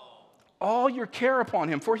 All your care upon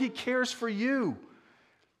him, for he cares for you.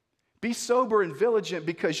 Be sober and vigilant,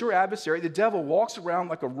 because your adversary, the devil, walks around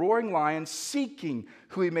like a roaring lion, seeking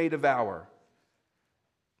who he may devour.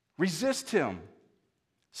 Resist him,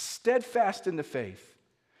 steadfast in the faith,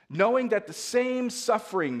 knowing that the same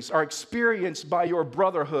sufferings are experienced by your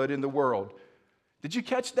brotherhood in the world. Did you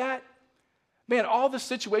catch that? Man, all the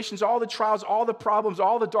situations, all the trials, all the problems,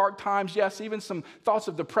 all the dark times, yes, even some thoughts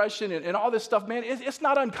of depression and all this stuff, man, it's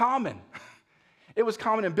not uncommon. It was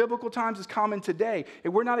common in biblical times, it's common today.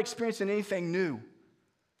 And we're not experiencing anything new.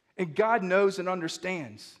 And God knows and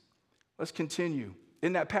understands. Let's continue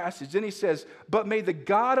in that passage. Then he says, but may the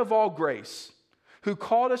God of all grace, who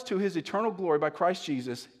called us to his eternal glory by Christ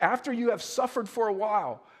Jesus, after you have suffered for a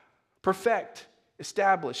while, perfect,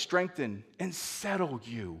 establish, strengthen, and settle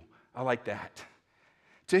you. I like that.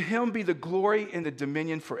 To him be the glory and the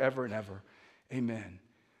dominion forever and ever. Amen.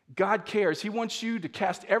 God cares. He wants you to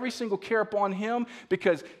cast every single care upon him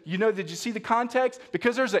because, did you see the context?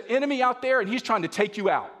 Because there's an enemy out there and he's trying to take you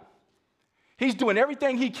out. He's doing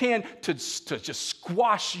everything he can to just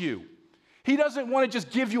squash you. He doesn't want to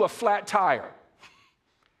just give you a flat tire.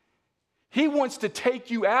 He wants to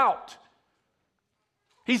take you out.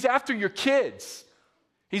 He's after your kids.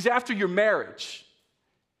 He's after your marriage.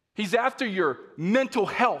 He's after your mental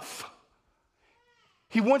health.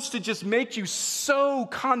 He wants to just make you so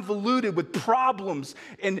convoluted with problems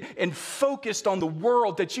and focused on the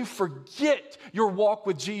world that you forget your walk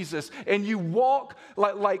with Jesus and you walk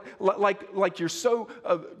like you're so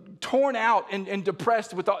torn out and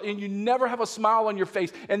depressed and you never have a smile on your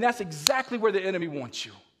face. And that's exactly where the enemy wants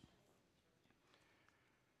you.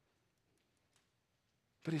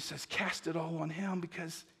 But he says, cast it all on him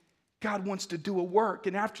because God wants to do a work,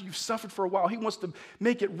 and after you've suffered for a while, he wants to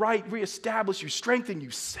make it right, reestablish you, strengthen you,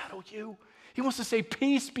 settle you. He wants to say,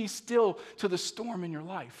 peace, be still to the storm in your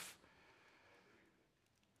life.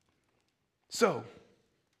 So,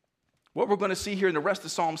 what we're going to see here in the rest of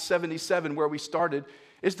Psalm 77, where we started,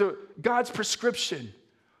 is God's prescription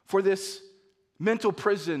for this mental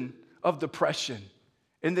prison of depression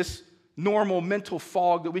and this normal mental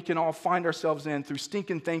fog that we can all find ourselves in through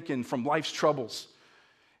stinking thinking from life's troubles.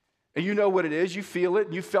 And you know what it is. You feel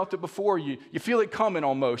it. You felt it before. You feel it coming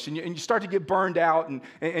almost. And you start to get burned out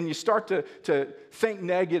and you start to think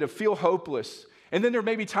negative, feel hopeless. And then there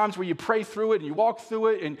may be times where you pray through it and you walk through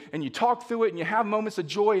it and you talk through it and you have moments of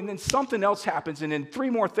joy, and then something else happens, and then 3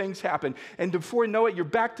 more things happen. And before you know it, you're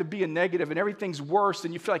back to being negative and everything's worse,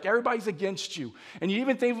 and you feel like everybody's against you. And you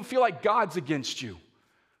even feel like God's against you.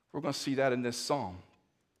 We're going to see that in this psalm.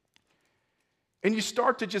 And you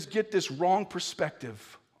start to just get this wrong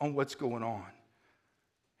perspective on what's going on.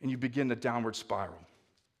 And you begin the downward spiral.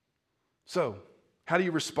 So, how do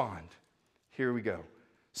you respond? Here we go.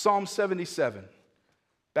 Psalm 77.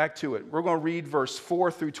 Back to it. We're going to read verse 4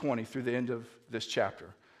 through 20 through the end of this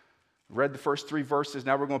chapter. Read the first 3 verses.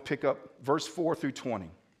 Now we're going to pick up verse 4 through 20.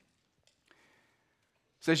 It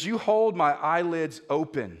says, "You hold my eyelids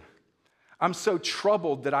open. I'm so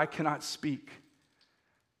troubled that I cannot speak.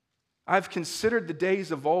 I've considered the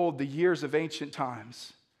days of old, the years of ancient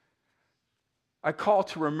times. I call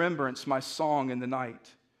to remembrance my song in the night.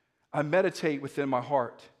 I meditate within my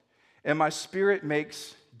heart, and my spirit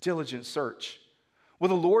makes diligent search. Will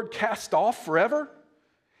the Lord cast off forever?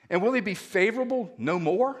 And will he be favorable no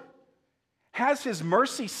more? Has his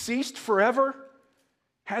mercy ceased forever?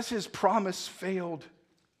 Has his promise failed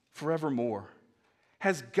forevermore?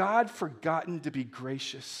 Has God forgotten to be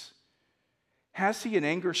gracious? Has he in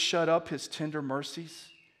anger shut up his tender mercies?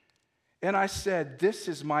 And I said, this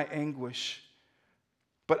is my anguish,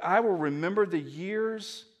 but I will remember the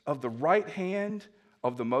years of the right hand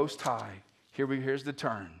of the Most High." Here's the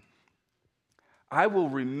turn. "I will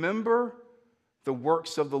remember the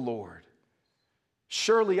works of the Lord.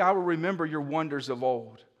 Surely I will remember your wonders of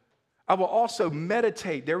old. I will also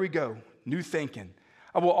meditate," there we go, new thinking.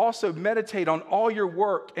 "I will also meditate on all your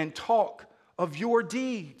work and talk of your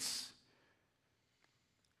deeds.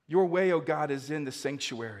 Your way, O God, is in the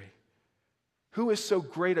sanctuary. Who is so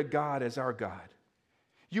great a God as our God?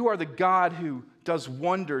 You are the God who does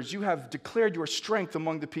wonders. You have declared your strength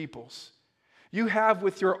among the peoples. You have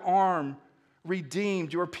with your arm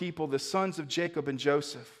redeemed your people, the sons of Jacob and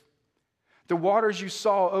Joseph. The waters you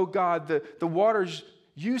saw, O God, the waters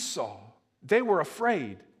you saw, they were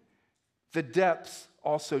afraid. The depths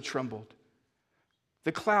also trembled.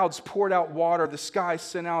 The clouds poured out water. The sky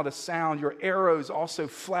sent out a sound. Your arrows also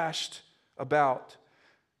flashed about.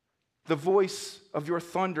 The voice of your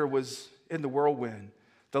thunder was in the whirlwind.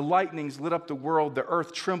 The lightnings lit up the world. The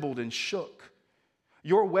earth trembled and shook.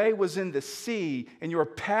 Your way was in the sea, and your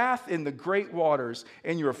path in the great waters,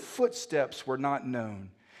 and your footsteps were not known.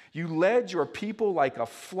 You led your people like a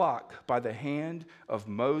flock by the hand of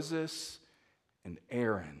Moses and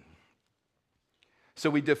Aaron." So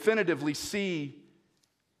we definitively see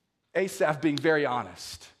Asaph being very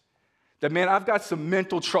honest. That, man, I've got some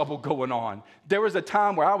mental trouble going on. There was a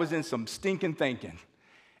time where I was in some stinking thinking,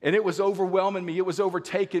 and it was overwhelming me. It was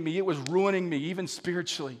overtaking me. It was ruining me, even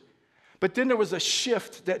spiritually. But then there was a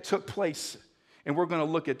shift that took place, and we're going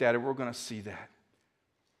to look at that, and we're going to see that.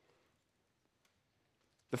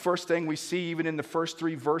 The first thing we see, even in the first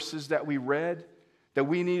 3 verses that we read, that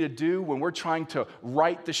we need to do when we're trying to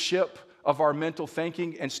right the ship of our mental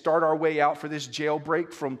thinking and start our way out for this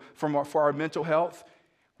jailbreak for our mental health,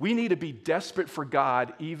 we need to be desperate for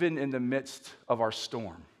God even in the midst of our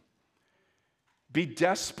storm. Be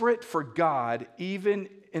desperate for God even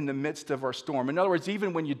in the midst of our storm. In other words,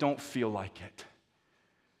 even when you don't feel like it.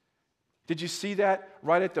 Did you see that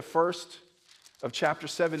right at the first of chapter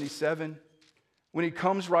 77? When he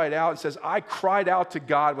comes right out and says, "I cried out to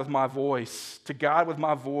God with my voice, to God with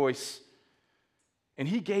my voice, and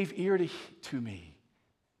he gave ear to me."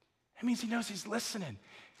 That means he knows he's listening.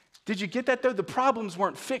 Did you get that though? The problems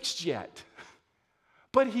weren't fixed yet.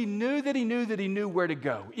 But he knew that he knew where to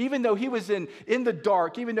go. Even though he was in the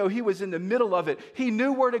dark, even though he was in the middle of it, he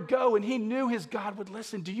knew where to go, and he knew his God would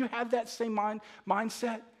listen. Do you have that same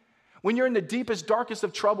mindset? When you're in the deepest, darkest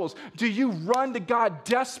of troubles, do you run to God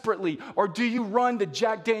desperately, or do you run to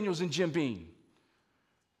Jack Daniels and Jim Beam?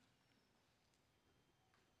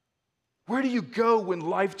 Where do you go when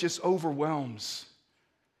life just overwhelms?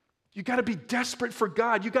 You got to be desperate for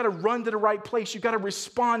God. You got to run to the right place. You got to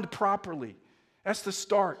respond properly. That's the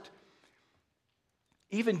start.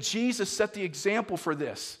 Even Jesus set the example for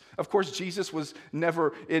this. Of course, Jesus was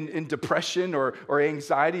never in depression or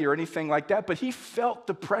anxiety or anything like that, but he felt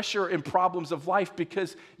the pressure and problems of life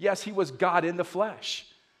because, yes, he was God in the flesh.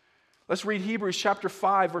 Let's read Hebrews chapter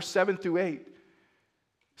 5, verse 7 through 8. It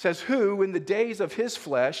says, "Who in the days of his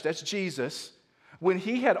flesh," that's Jesus, "when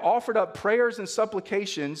he had offered up prayers and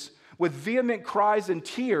supplications with vehement cries and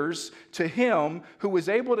tears to him who was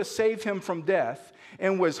able to save him from death,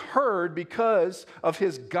 and was heard because of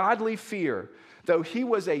his godly fear. Though he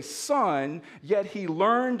was a son, yet he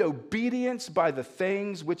learned obedience by the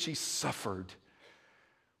things which he suffered."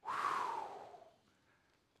 Whew.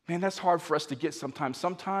 Man, that's hard for us to get sometimes.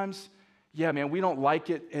 Sometimes, yeah, man, we don't like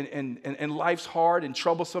it, and life's hard and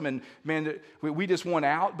troublesome, and man, we just want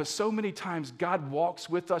out. But so many times, God walks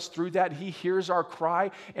with us through that. He hears our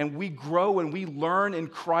cry, and we grow and we learn in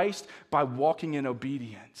Christ by walking in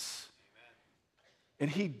obedience. Amen. And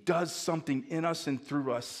He does something in us and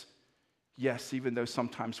through us, yes, even though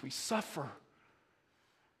sometimes we suffer.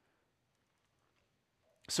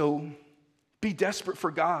 So be desperate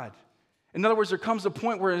for God. In other words, there comes a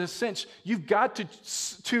point where, in a sense, you've got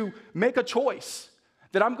to make a choice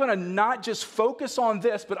that I'm going to not just focus on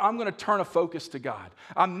this, but I'm going to turn a focus to God.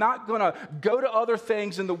 I'm not going to go to other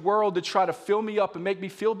things in the world to try to fill me up and make me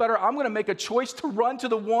feel better. I'm going to make a choice to run to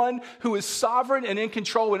the one who is sovereign and in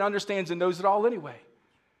control and understands and knows it all anyway.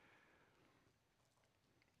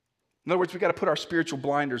 In other words, we've got to put our spiritual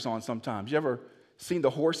blinders on sometimes. You ever seen the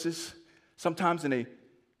horses? Sometimes and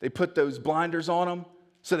they put those blinders on them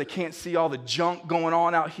so they can't see all the junk going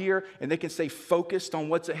on out here and they can stay focused on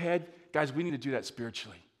what's ahead. Guys, we need to do that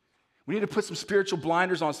spiritually. We need to put some spiritual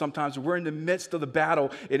blinders on sometimes. We're in the midst of the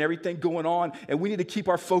battle and everything going on, and we need to keep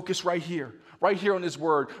our focus right here on His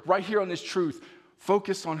Word, right here on this truth.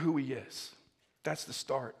 Focus on who He is. That's the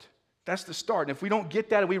start. That's the start. And if we don't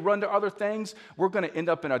get that and we run to other things, we're going to end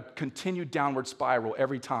up in a continued downward spiral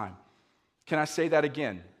every time. Can I say that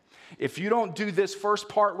again? If you don't do this first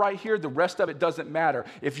part right here, the rest of it doesn't matter.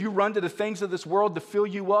 If you run to the things of this world to fill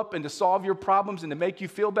you up and to solve your problems and to make you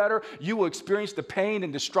feel better, you will experience the pain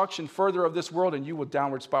and destruction further of this world, and you will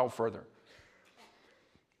downward spiral further.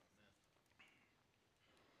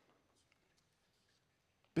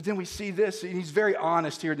 But then we see this, and he's very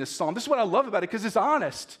honest here in this psalm. This is what I love about it, because it's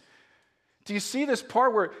honest. Do you see this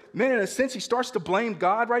part where, man, in a sense, he starts to blame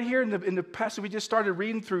God right here in the passage we just started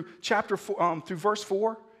reading through chapter 4, through verse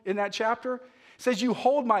 4 in that chapter? It says, "You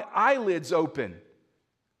hold my eyelids open."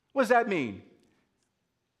 What does that mean?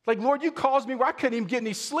 Like, Lord, you caused me where I couldn't even get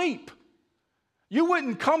any sleep. You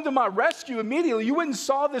wouldn't come to my rescue immediately. You wouldn't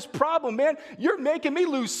solve this problem, man. You're making me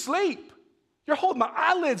lose sleep. You're holding my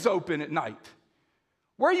eyelids open at night.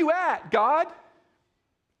 Where are you at, God?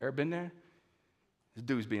 Ever been there? This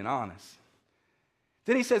dude's being honest.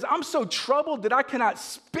 Then he says, "I'm so troubled that I cannot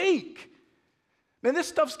speak." Man, this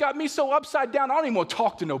stuff's got me so upside down, I don't even want to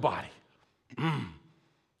talk to nobody.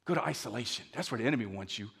 Go to isolation. That's where the enemy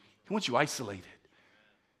wants you. He wants you isolated.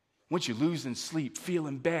 He wants you losing sleep,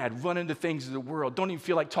 feeling bad, running into things of the world. Don't even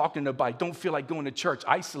feel like talking to nobody. Don't feel like going to church.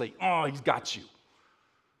 Isolate. Oh, he's got you.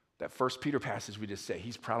 That 1 Peter passage we just say,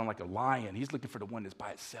 he's prowling like a lion. He's looking for the one that's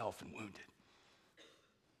by itself and wounded.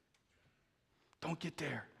 Don't get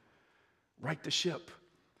there. Right the ship.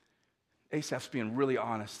 Asaph's being really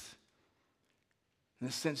honest. In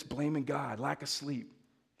a sense, blaming God, lack of sleep,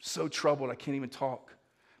 so troubled I can't even talk.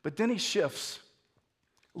 But then he shifts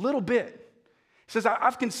a little bit. He says,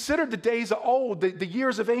 I've considered the days of old, the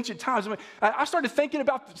years of ancient times. I started thinking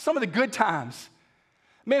about some of the good times.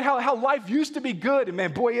 Man, how life used to be good. And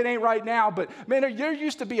man, boy, it ain't right now. But man, there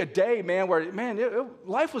used to be a day, man, where, man,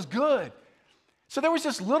 life was good. So there was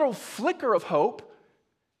this little flicker of hope.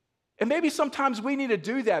 And maybe sometimes we need to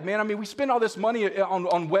do that, man. I mean, we spend all this money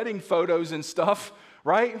on wedding photos and stuff,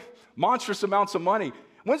 right? Monstrous amounts of money.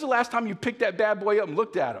 When's the last time you picked that bad boy up and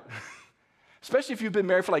looked at him? Especially if you've been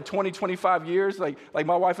married for like 20, 25 years. Like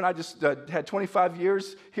my wife and I just had 25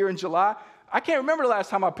 years here in July. I can't remember the last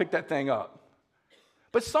time I picked that thing up.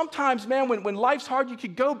 But sometimes, man, when life's hard, you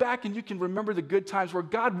can go back and you can remember the good times where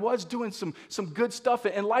God was doing some good stuff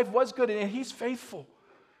and life was good and He's faithful.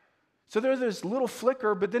 So there's this little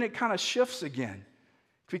flicker, but then it kind of shifts again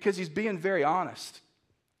because he's being very honest.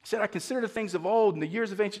 He said, I consider the things of old and the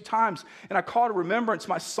years of ancient times, and I call to remembrance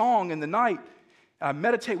my song in the night. And I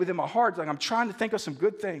meditate within my heart, like I'm trying to think of some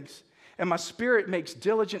good things. And my spirit makes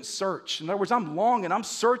diligent search. In other words, I'm longing, I'm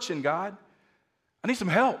searching, God. I need some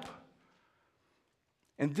help.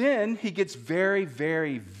 And then he gets very,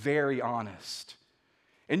 very, very honest.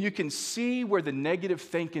 And you can see where the negative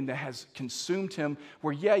thinking that has consumed him,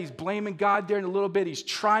 where, yeah, he's blaming God there in a little bit. He's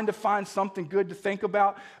trying to find something good to think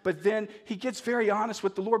about. But then he gets very honest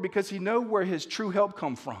with the Lord because he knows where his true help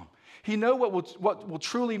comes from. He knows what will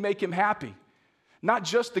truly make him happy. Not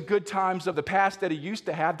just the good times of the past that he used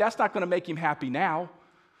to have. That's not going to make him happy now.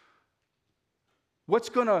 What's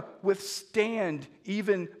going to withstand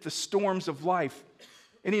even the storms of life?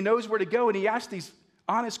 And he knows where to go, and he asks these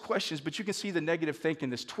honest questions, but you can see the negative thinking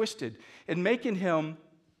that's twisted and making him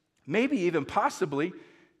maybe even possibly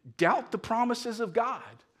doubt the promises of God.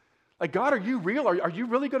 Like, God, are you real? Are you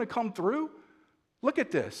really going to come through? Look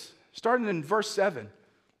at this, starting in verse 7.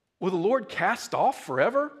 Will the Lord cast off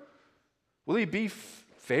forever? Will He be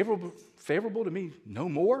favorable to me no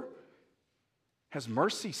more? Has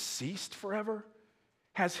mercy ceased forever?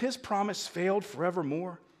 Has his promise failed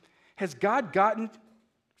forevermore? Has God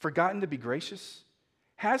forgotten to be gracious?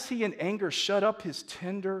 Has he in anger shut up his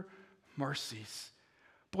tender mercies?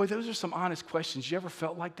 Boy, those are some honest questions. You ever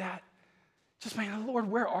felt like that? Just, man, Lord,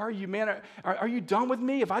 where are you, man? Are you done with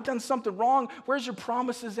me? Have I done something wrong? Where's your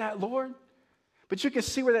promises at, Lord? But you can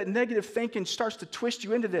see where that negative thinking starts to twist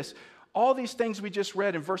you into this. All these things we just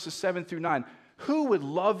read in verses 7 through 9, who would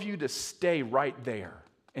love you to stay right there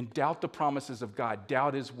and doubt the promises of God,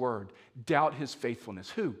 doubt his word, doubt his faithfulness?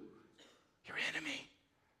 Who? Your enemy.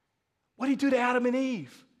 What did he do to Adam and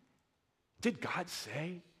Eve? Did God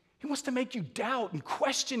say? He wants to make you doubt and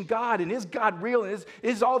question God. And is God real? And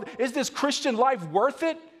is this Christian life worth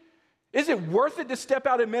it? Is it worth it to step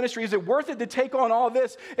out in ministry? Is it worth it to take on all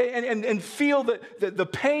this and feel the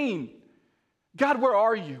pain? God, where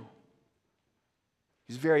are you?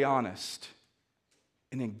 He's very honest.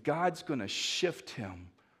 And then God's going to shift him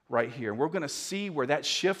right here. And we're going to see where that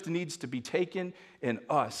shift needs to be taken in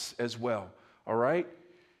us as well. All right?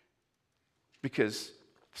 Because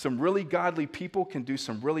some really godly people can do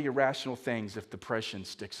some really irrational things if depression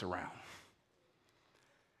sticks around.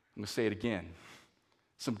 I'm going to say it again.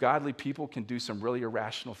 Some godly people can do some really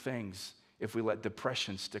irrational things if we let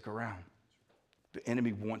depression stick around. The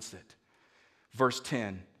enemy wants it. Verse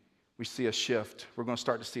 10, we see a shift. We're going to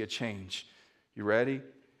start to see a change. You ready?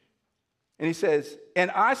 And he says, and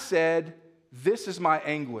I said, this is my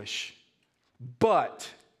anguish. But,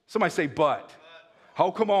 somebody say but.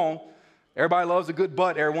 Oh, come on. Everybody loves a good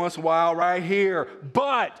but every once in a while right here.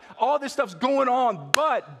 But, all this stuff's going on,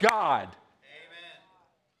 but God. Amen.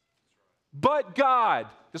 But God.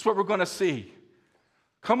 That's what we're going to see.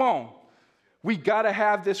 Come on. We got to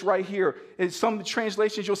have this right here. In some of the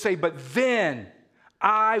translations you'll say, but then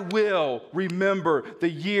I will remember the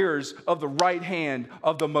years of the right hand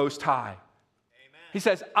of the Most High. Amen. He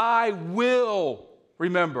says, I will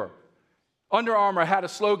remember. Under Armour had a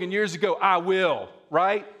slogan years ago, I will,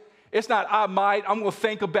 right? It's not I might, I'm going to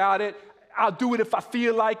think about it. I'll do it if I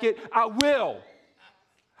feel like it. I will.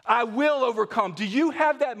 I will overcome. Do you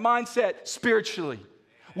have that mindset spiritually?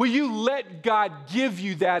 Will you let God give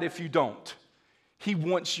you that if you don't? He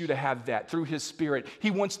wants you to have that through his Spirit. He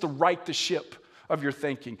wants to right the ship of your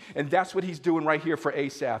thinking. And that's what he's doing right here for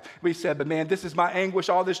Asaph. He said, but man, this is my anguish,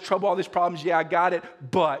 all this trouble, all these problems. Yeah, I got it.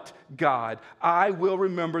 But God, I will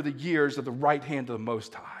remember the years of the right hand of the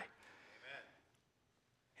Most High.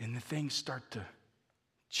 And the things start to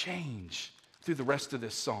change through the rest of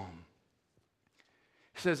this psalm.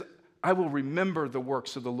 He says, I will remember the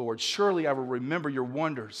works of the Lord. Surely I will remember your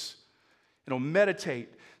wonders. And I'll meditate.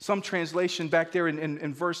 Some translation back there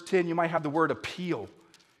in verse 10, you might have the word appeal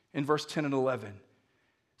in verse 10 and 11. It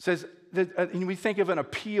says, that, when we think of an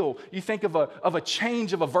appeal, you think of a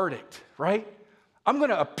change of a verdict, right? I'm going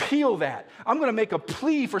to appeal that. I'm going to make a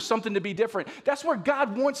plea for something to be different. That's where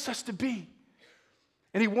God wants us to be.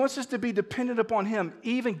 And he wants us to be dependent upon him.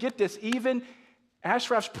 Even, get this, even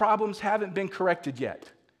Ashraf's problems haven't been corrected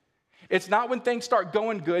yet. It's not when things start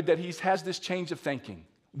going good that he has this change of thinking.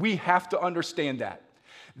 We have to understand that.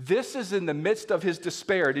 This is in the midst of his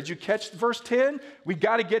despair. Did you catch verse 10? We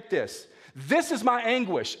got to get this. This is my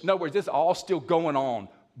anguish. In other words, this is all still going on,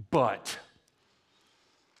 but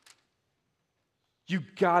you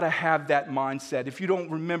got to have that mindset. If you don't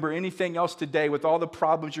remember anything else today with all the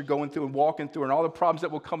problems you're going through and walking through and all the problems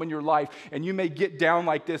that will come in your life, and you may get down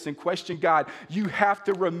like this and question God, you have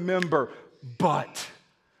to remember, but.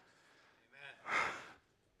 Amen.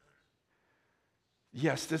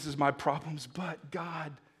 Yes, this is my problems, but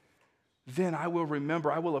God, then I will remember,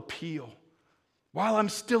 I will appeal. While I'm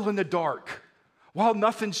still in the dark, while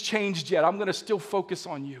nothing's changed yet, I'm going to still focus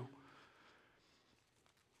on you.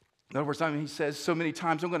 In other words, he says so many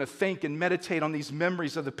times, I'm going to think and meditate on these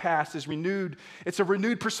memories of the past. It's a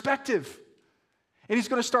renewed perspective. And he's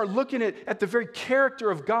going to start looking at the very character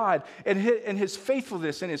of God and his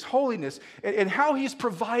faithfulness and his holiness and how he's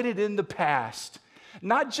provided in the past.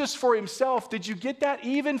 Not just for himself. Did you get that?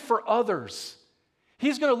 Even for others.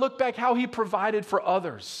 He's going to look back how he provided for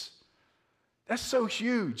others. That's so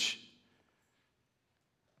huge.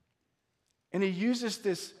 And he uses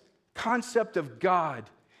this concept of God,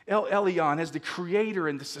 El Elyon, as the creator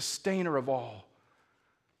and the sustainer of all.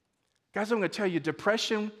 Guys, I'm going to tell you,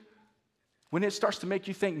 depression, when it starts to make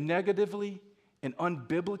you think negatively and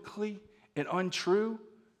unbiblically and untrue,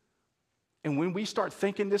 and when we start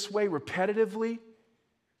thinking this way repetitively,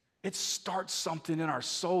 it starts something in our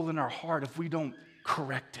soul and our heart if we don't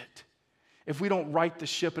correct it. If we don't right the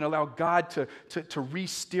ship and allow God to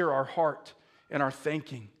re-steer our heart and our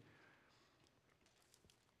thinking.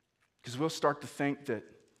 Because we'll start to think that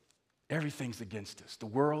Everything's against us. The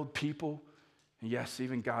world, people, and yes,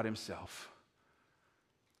 even God himself.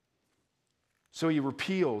 So he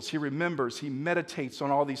repeals, he remembers, he meditates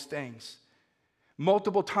on all these things.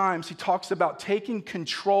 Multiple times he talks about taking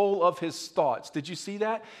control of his thoughts. Did you see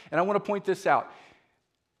that? And I want to point this out.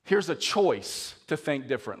 Here's a choice to think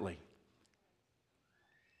differently.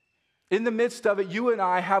 In the midst of it, you and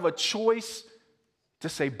I have a choice to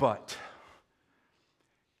say but.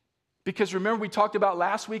 Because remember, we talked about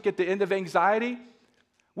last week at the end of anxiety,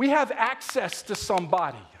 we have access to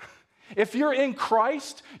somebody. If you're in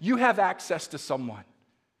Christ, you have access to someone.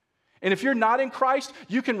 And if you're not in Christ,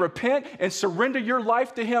 you can repent and surrender your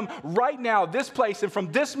life to him right now, this place, and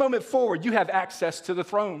from this moment forward, you have access to the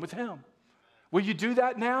throne with him. Will you do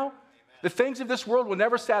that now? Amen. The things of this world will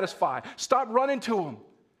never satisfy. Stop running to them.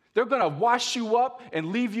 They're going to wash you up and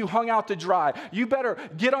leave you hung out to dry. You better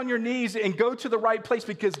get on your knees and go to the right place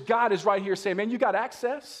because God is right here saying, man, you got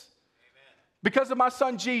access. Amen. Because of my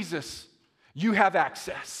son Jesus, you have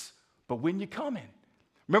access. But when you come in,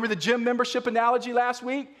 remember the gym membership analogy last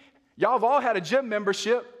week? Y'all have all had a gym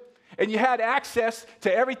membership, and you had access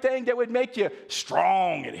to everything that would make you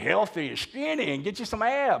strong and healthy and skinny and get you some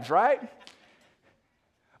abs, right?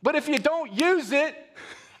 But if you don't use it,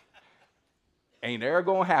 ain't ever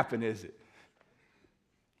going to happen, is it?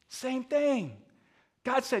 Same thing.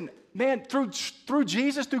 God said, man, through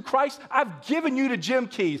Jesus, through Christ, I've given you the gym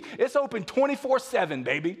keys. It's open 24/7,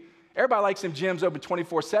 baby. Everybody likes them gyms open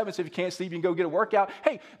 24/7, so if you can't sleep, you can go get a workout.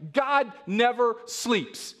 Hey, God never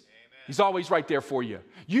sleeps. Amen. He's always right there for you.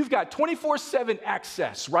 You've got 24/7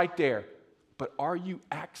 access right there. But are you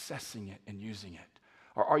accessing it and using it?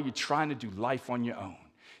 Or are you trying to do life on your own?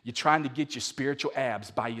 You're trying to get your spiritual abs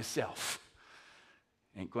by yourself.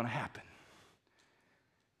 Ain't going to happen.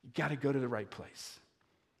 You got to go to the right place.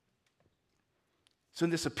 So in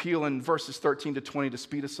this appeal in verses 13 to 20, to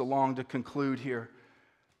speed us along, to conclude here,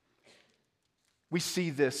 we see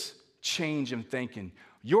this change in thinking.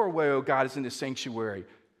 Your way, O God, is in the sanctuary.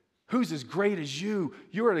 Who's as great as you?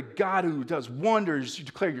 You are the God who does wonders. You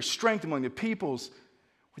declare your strength among the peoples.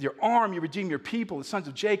 With your arm, you redeem your people, the sons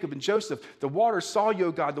of Jacob and Joseph. The waters saw you,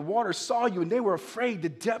 O God. The waters saw you, and they were afraid. The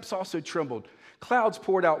depths also trembled. Clouds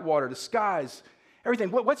poured out water. The skies, everything.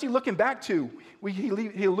 What's he looking back to?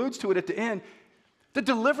 He alludes to it at the end. The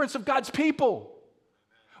deliverance of God's people.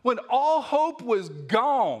 When all hope was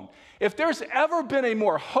gone. If there's ever been a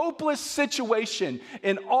more hopeless situation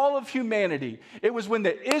in all of humanity, it was when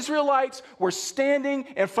the Israelites were standing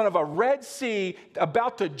in front of a Red Sea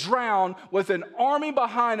about to drown with an army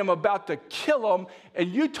behind them about to kill them.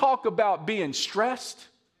 And you talk about being stressed,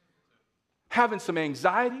 having some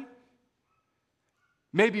anxiety,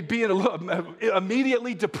 maybe being a little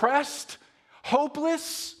immediately depressed,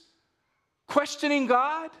 hopeless, questioning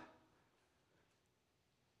God.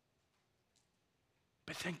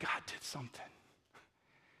 But then God did something.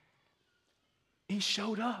 He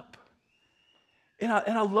showed up. And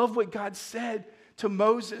I love what God said to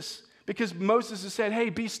Moses, because Moses has said, hey,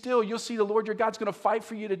 be still. You'll see the Lord your God's going to fight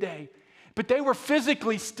for you today. But they were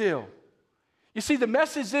physically still. You see, the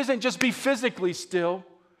message isn't just be physically still,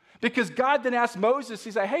 because God then asked Moses,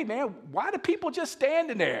 he's like, hey, man, why do people just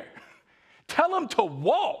standing there? Tell them to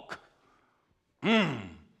walk.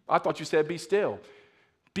 I thought you said be still.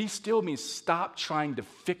 Be still means stop trying to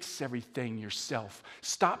fix everything yourself.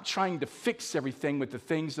 Stop trying to fix everything with the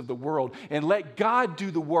things of the world and let God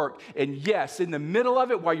do the work. And yes, in the middle of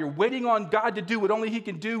it, while you're waiting on God to do what only he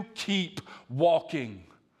can do, keep walking. Amen.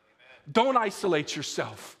 Don't isolate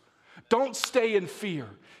yourself. Don't stay in fear.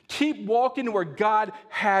 Keep walking to where God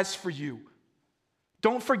has for you.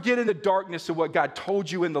 Don't forget in the darkness of what God told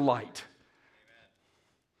you in the light. Amen.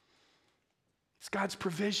 It's God's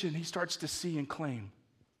provision. He starts to see and claim.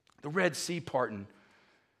 The Red Sea parting,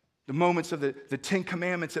 the moments of the Ten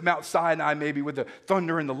Commandments at Mount Sinai, maybe with the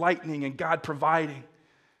thunder and the lightning and God providing.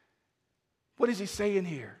 What is he saying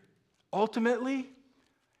here? Ultimately,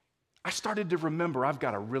 I started to remember I've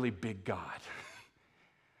got a really big God.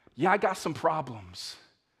 Yeah, I got some problems,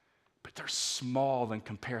 but they're small in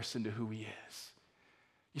comparison to who he is.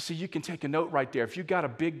 You see, you can take a note right there. If you got a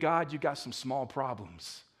big God, you got some small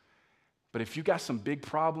problems. But if you got some big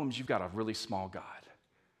problems, you've got a really small God.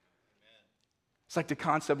 It's like the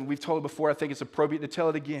concept, and we've told it before, I think it's appropriate to tell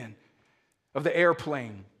it again, of the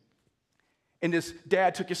airplane. And this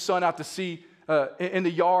dad took his son out to sea in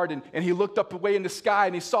the yard, and he looked up away in the sky,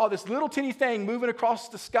 and he saw this little teeny thing moving across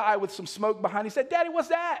the sky with some smoke behind. He said, Daddy, what's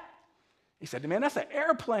that? He said, man, that's an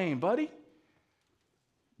airplane, buddy.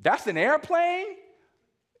 That's an airplane?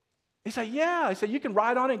 He said, yeah. He said, you can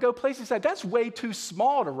ride on it and go places. He said, that's way too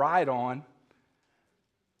small to ride on.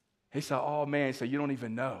 He said, oh, man. He said, you don't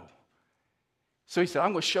even know. So he said,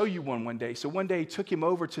 I'm going to show you one day. So one day he took him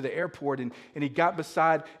over to the airport and he got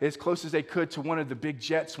beside as close as they could to one of the big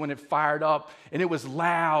jets when it fired up. And it was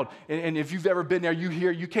loud. And if you've ever been there,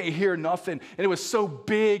 you can't hear nothing. And it was so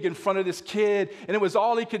big in front of this kid. And it was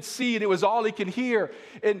all he could see and it was all he could hear.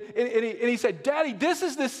 And he said, Daddy, this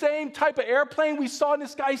is the same type of airplane we saw in the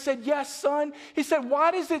sky. He said, yes, son. He said,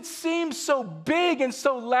 why does it seem so big and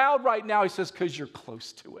so loud right now? He says, because you're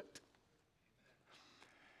close to it.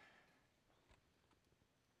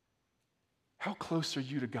 How close are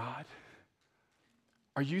you to God?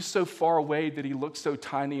 Are you so far away that he looks so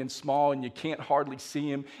tiny and small and you can't hardly see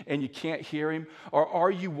him and you can't hear him? Or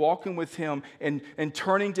are you walking with him and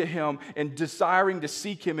turning to him and desiring to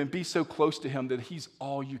seek him and be so close to him that he's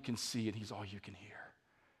all you can see and he's all you can hear?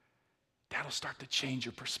 That'll start to change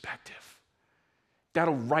your perspective.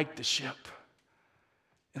 That'll right the ship.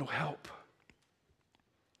 It'll help.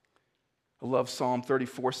 I love Psalm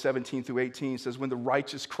 34, 17 through 18. It says, when the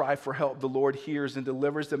righteous cry for help, the Lord hears and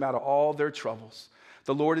delivers them out of all their troubles.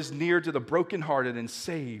 The Lord is near to the brokenhearted and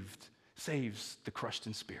saves the crushed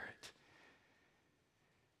in spirit.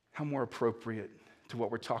 How more appropriate to what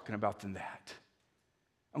we're talking about than that?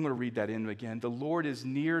 I'm going to read that in again. The Lord is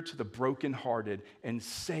near to the brokenhearted and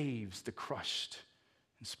saves the crushed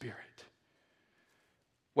in spirit.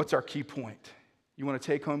 What's our key point? You want a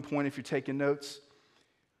take-home point if you're taking notes?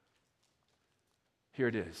 Here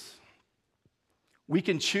it is. We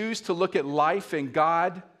can choose to look at life and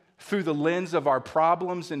God through the lens of our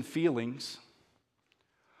problems and feelings,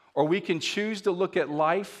 or we can choose to look at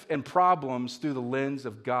life and problems through the lens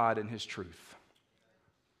of God and his truth.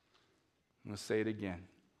 I'm going to say it again.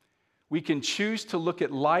 We can choose to look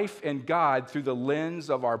at life and God through the lens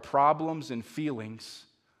of our problems and feelings,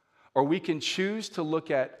 or we can choose to look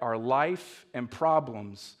at our life and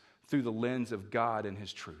problems through the lens of God and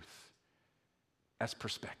his truth. That's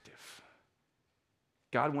perspective.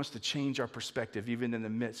 God wants to change our perspective even in the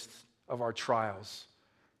midst of our trials,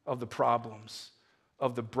 of the problems,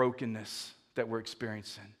 of the brokenness that we're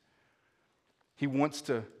experiencing. He wants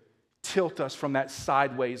to tilt us from that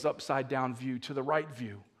sideways, upside down view to the right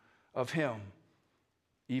view of him,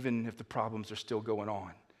 even if the problems are still going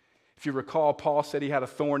on. If you recall, Paul said he had a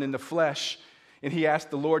thorn in the flesh and he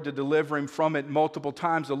asked the Lord to deliver him from it multiple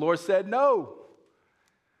times. The Lord said, no.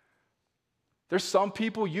 There's some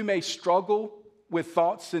people, you may struggle with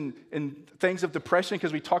thoughts and things of depression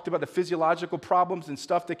because we talked about the physiological problems and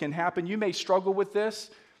stuff that can happen. You may struggle with this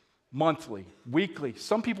monthly, weekly,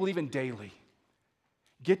 some people even daily.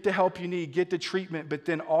 Get the help you need, get the treatment, but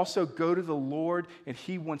then also go to the Lord and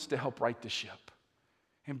he wants to help right the ship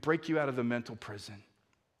and break you out of the mental prison.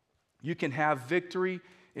 You can have victory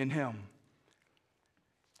in him.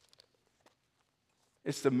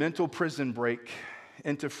 It's the mental prison break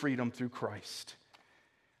into freedom through Christ.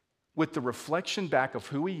 With the reflection back of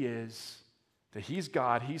who he is, that he's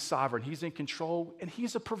God, he's sovereign, he's in control, and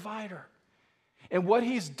he's a provider. And what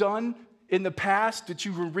he's done in the past that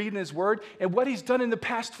you read in his word, and what he's done in the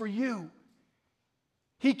past for you,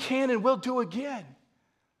 he can and will do again.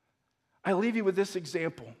 I leave you with this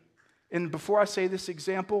example. And before I say this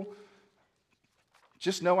example,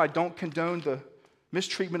 just know I don't condone the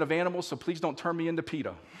mistreatment of animals, so please don't turn me into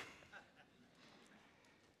PETA.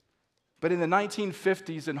 But in the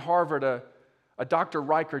 1950s in Harvard, a Dr.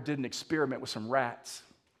 Riker did an experiment with some rats.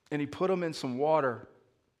 And he put them in some water,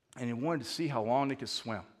 and he wanted to see how long they could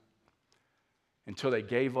swim until they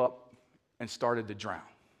gave up and started to drown.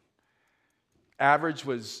 Average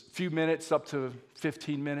was a few minutes up to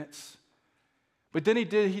 15 minutes. But then he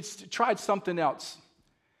tried something else.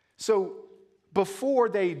 So before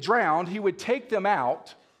they drowned, he would take them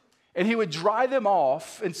out, and he would dry them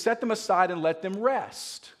off and set them aside and let them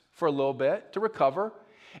rest for a little bit to recover,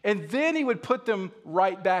 and then he would put them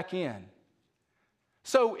right back in.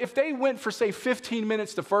 So if they went for, say, 15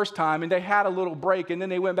 minutes the first time and they had a little break and then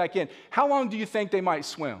they went back in, how long do you think they might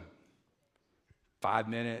swim? 5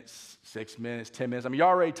 minutes, 6 minutes, 10 minutes. I mean, you're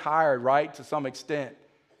already tired, right, to some extent.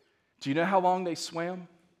 Do you know how long they swam?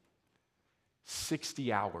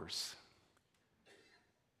 60 hours.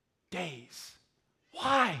 Days.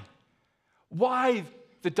 Why? Why,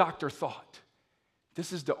 the doctor thought?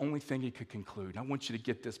 This is the only thing he could conclude. I want you to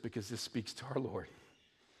get this because this speaks to our Lord.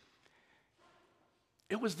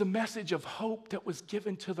 It was the message of hope that was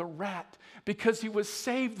given to the rat because he was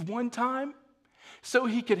saved one time, so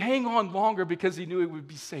he could hang on longer because he knew he would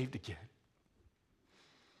be saved again.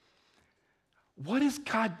 What has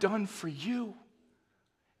God done for you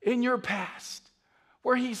in your past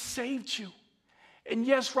where he saved you And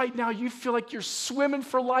yes, right now you feel like you're swimming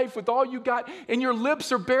for life with all you got and your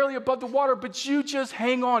lips are barely above the water, but you just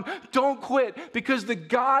hang on. Don't quit, because the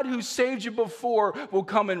God who saved you before will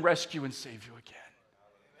come and rescue and save you again.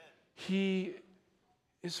 He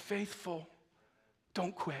is faithful.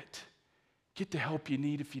 Don't quit. Get the help you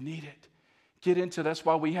need if you need it. Get into, that's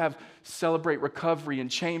why we have Celebrate Recovery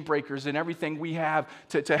and Chain Breakers and everything we have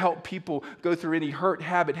to help people go through any hurt,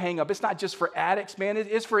 habit, hang up. It's not just for addicts, man.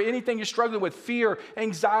 It's for anything you're struggling with, fear,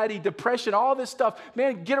 anxiety, depression, all this stuff.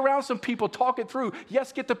 Man, get around some people, talk it through.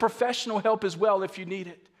 Yes, get the professional help as well if you need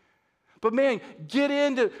it. But man, get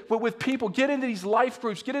into, with people, get into these life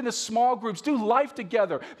groups, get into small groups, do life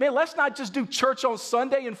together. Man, let's not just do church on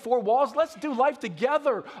Sunday in four walls. Let's do life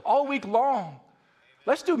together all week long.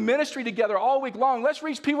 Let's do ministry together all week long. Let's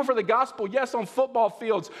reach people for the gospel, yes, on football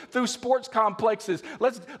fields, through sports complexes.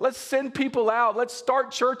 Let's send people out. Let's start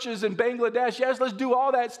churches in Bangladesh. Yes, let's do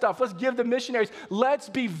all that stuff. Let's give the missionaries. Let's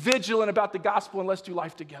be vigilant about the gospel and let's do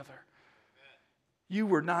life together. You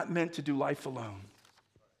were not meant to do life alone.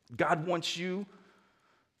 God wants you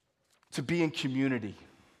to be in community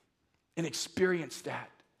and experience that.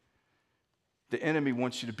 The enemy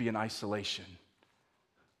wants you to be in isolation,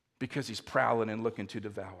 because he's prowling and looking to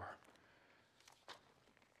devour.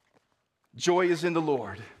 Joy is in the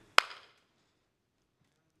Lord.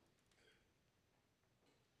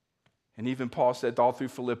 And even Paul said all through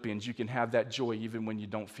Philippians, you can have that joy even when you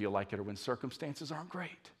don't feel like it or when circumstances aren't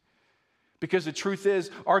great. Because the truth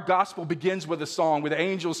is, our gospel begins with a song, with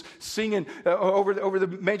angels singing over the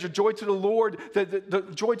manger, joy to the Lord, the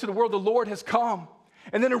joy to the world, the Lord has come.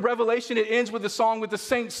 And then in Revelation, it ends with a song with the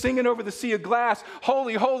saints singing over the sea of glass.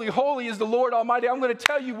 Holy, holy, holy is the Lord Almighty. I'm going to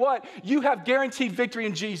tell you what, you have guaranteed victory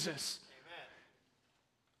in Jesus. Amen.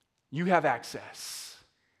 You have access.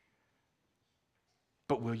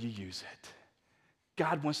 But will you use it?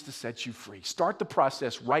 God wants to set you free. Start the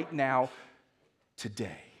process right now,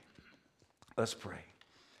 today. Let's pray.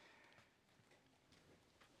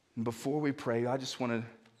 And before we pray, I just want to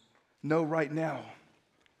know right now,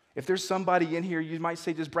 if there's somebody in here, you might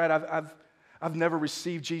say this, Brad, I've never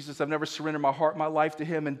received Jesus. I've never surrendered my heart, my life to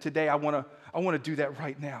him. And today I want to do that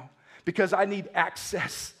right now, because I need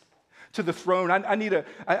access to the throne. I need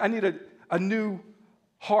a new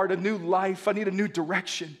heart, a new life. I need a new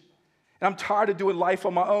direction. And I'm tired of doing life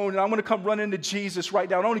on my own. And I want to come run into Jesus right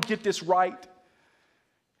now. And I want to get this right.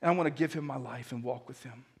 And I want to give him my life and walk with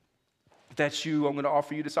him. If that's you, I'm going to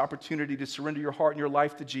offer you this opportunity to surrender your heart and your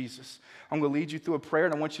life to Jesus. I'm going to lead you through a prayer,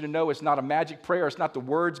 and I want you to know it's not a magic prayer. It's not the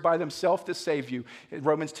words by themselves that save you. In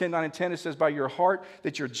Romans 10:9 and 10, it says, by your heart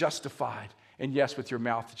that you're justified, and yes, with your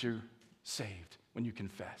mouth that you're saved when you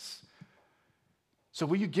confess. So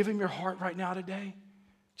will you give him your heart right now today?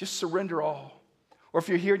 Just surrender all. Or if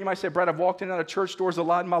you're here and you might say, Brad, I've walked in and out of church doors a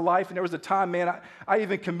lot in my life, and there was a time, man, I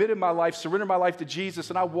even committed my life, surrendered my life to Jesus,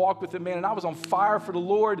 and I walked with him, man, and I was on fire for the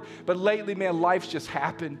Lord. But lately, man, life's just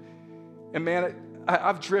happened. And man,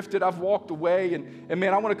 I've drifted, I've walked away, and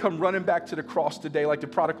man, I want to come running back to the cross today like the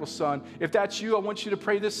prodigal son. If that's you, I want you to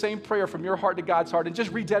pray this same prayer from your heart to God's heart and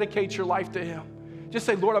just rededicate your life to him. Just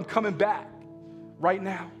say, Lord, I'm coming back right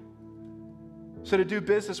now. So to do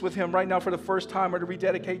business with him right now for the first time, or to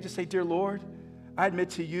rededicate, just say, dear Lord, I admit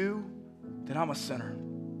to you that I'm a sinner.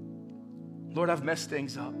 Lord, I've messed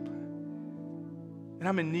things up. And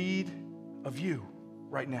I'm in need of you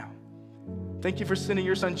right now. Thank you for sending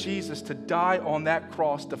your son Jesus to die on that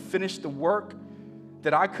cross, to finish the work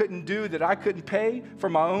that I couldn't do, that I couldn't pay for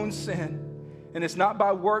my own sin. And it's not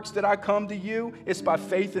by works that I come to you. It's by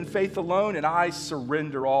faith and faith alone. And I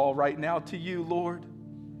surrender all right now to you, Lord.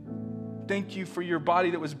 Thank you for your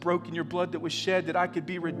body that was broken, your blood that was shed, that I could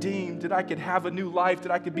be redeemed, that I could have a new life,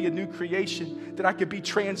 that I could be a new creation, that I could be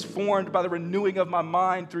transformed by the renewing of my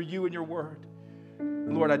mind through you and your word.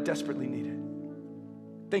 And Lord, I desperately need it.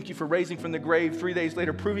 Thank you for raising from the grave 3 days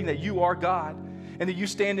later, proving that you are God and that you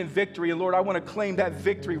stand in victory. And Lord, I want to claim that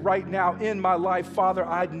victory right now in my life. Father,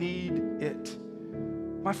 I need it.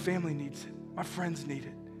 My family needs it. My friends need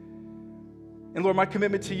it. And Lord, my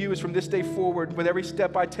commitment to you is from this day forward, with every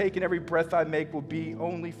step I take and every breath I make will be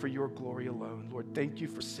only for your glory alone. Lord, thank you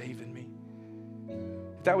for saving me.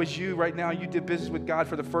 If that was you right now, you did business with God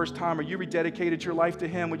for the first time, or you rededicated your life to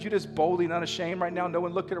him, would you just boldly and unashamed right now, no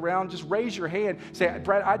one looking around, just raise your hand. Say,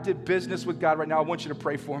 Brad, I did business with God right now. I want you to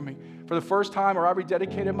pray for me. For the first time, or I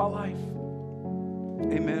rededicated my life.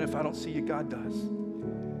 Amen. If I don't see you, God does.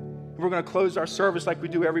 We're going to close our service like we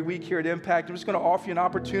do every week here at Impact. I'm just going to offer you an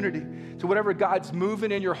opportunity to whatever God's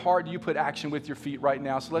moving in your heart, you put action with your feet right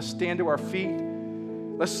now. So let's stand to our feet.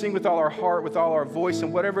 Let's sing with all our heart, with all our voice,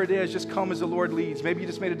 and whatever it is, just come as the Lord leads. Maybe you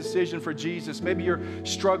just made a decision for Jesus. Maybe you're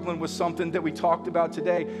struggling with something that we talked about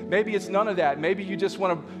today. Maybe it's none of that. Maybe you just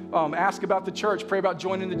want to ask about the church, pray about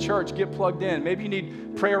joining the church, get plugged in. Maybe you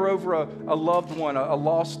need prayer over a loved one, a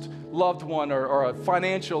lost loved one, or a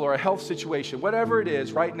financial or a health situation. Whatever it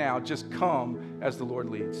is right now, just come as the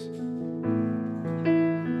Lord leads.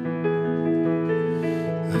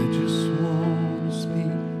 I just want to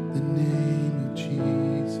speak the name of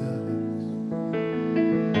Jesus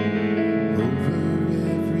over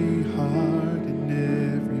every heart and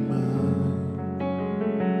every mind.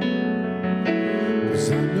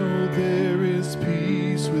 'Cause I know there is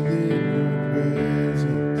peace within your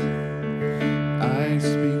presence. I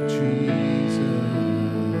speak Jesus.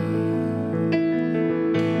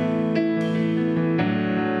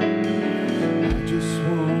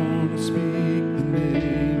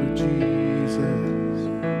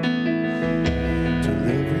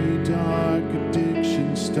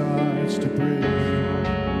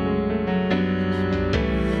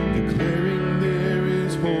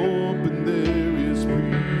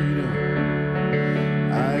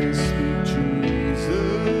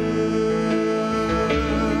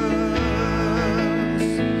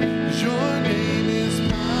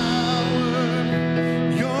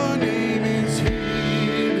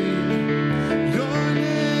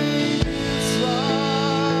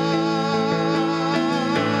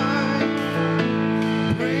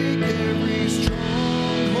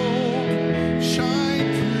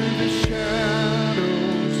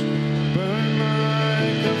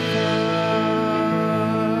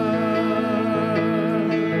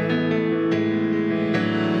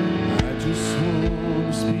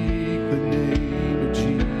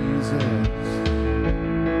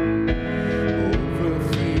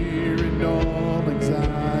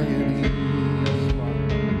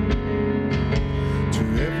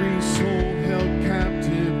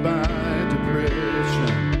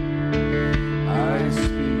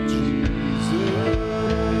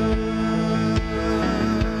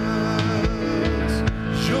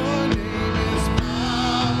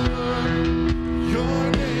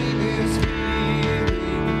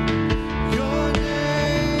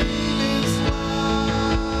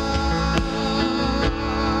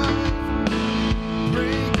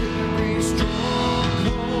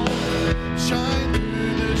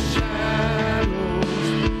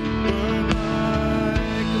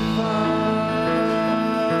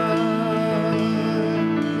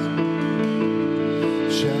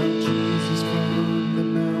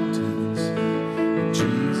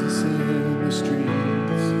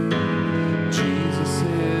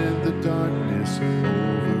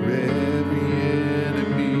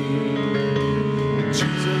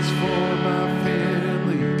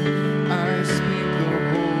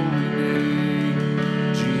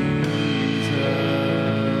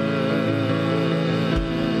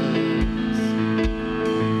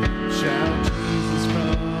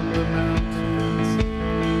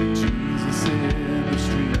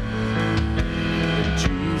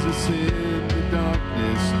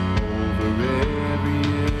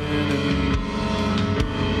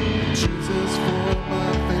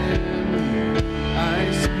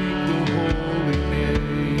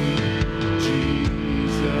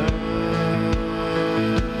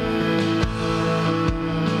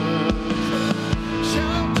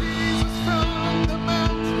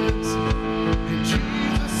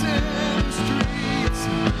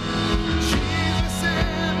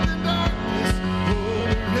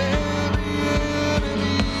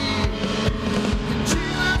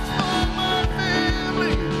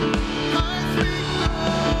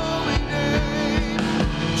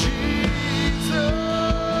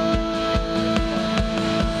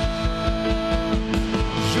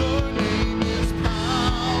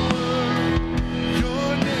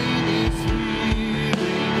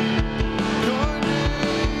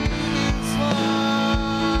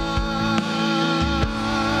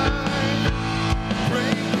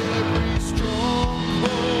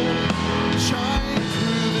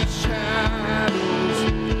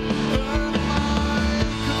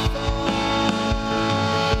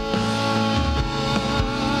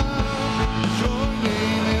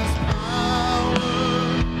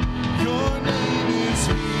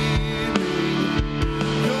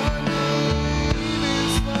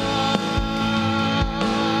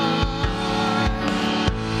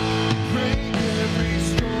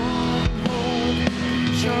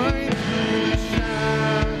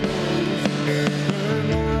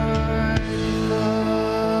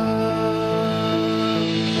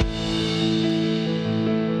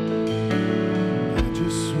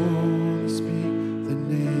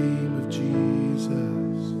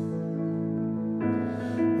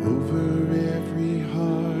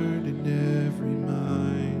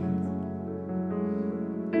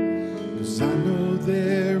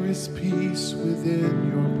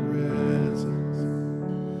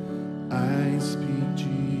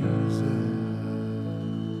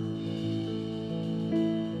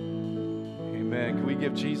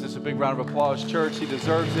 give Jesus a big round of applause, church. He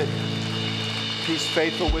deserves it. He's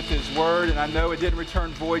faithful with his word, and I know it didn't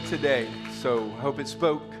return void today. So I hope it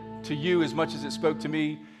spoke to you as much as it spoke to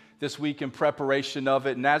me this week in preparation of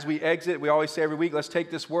it. And as we exit, we always say every week, let's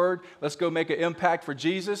take this word, let's go make an impact for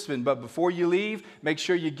Jesus. But before you leave, make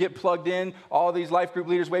sure you get plugged in. All these life group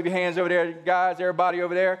leaders, wave your hands over there, guys, everybody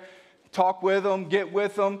over there. Talk with them, get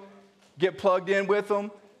plugged in with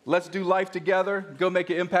them. Let's do life together. Go make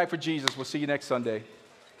an impact for Jesus. We'll see you next Sunday.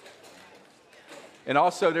 And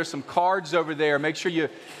also, there's some cards over there. Make sure you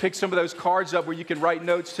pick some of those cards up where you can write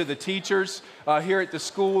notes to the teachers here at the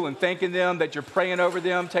school and thanking them that you're praying over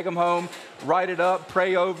them. Take them home, write it up,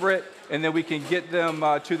 pray over it, and then we can get them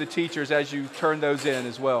to the teachers as you turn those in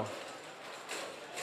as well.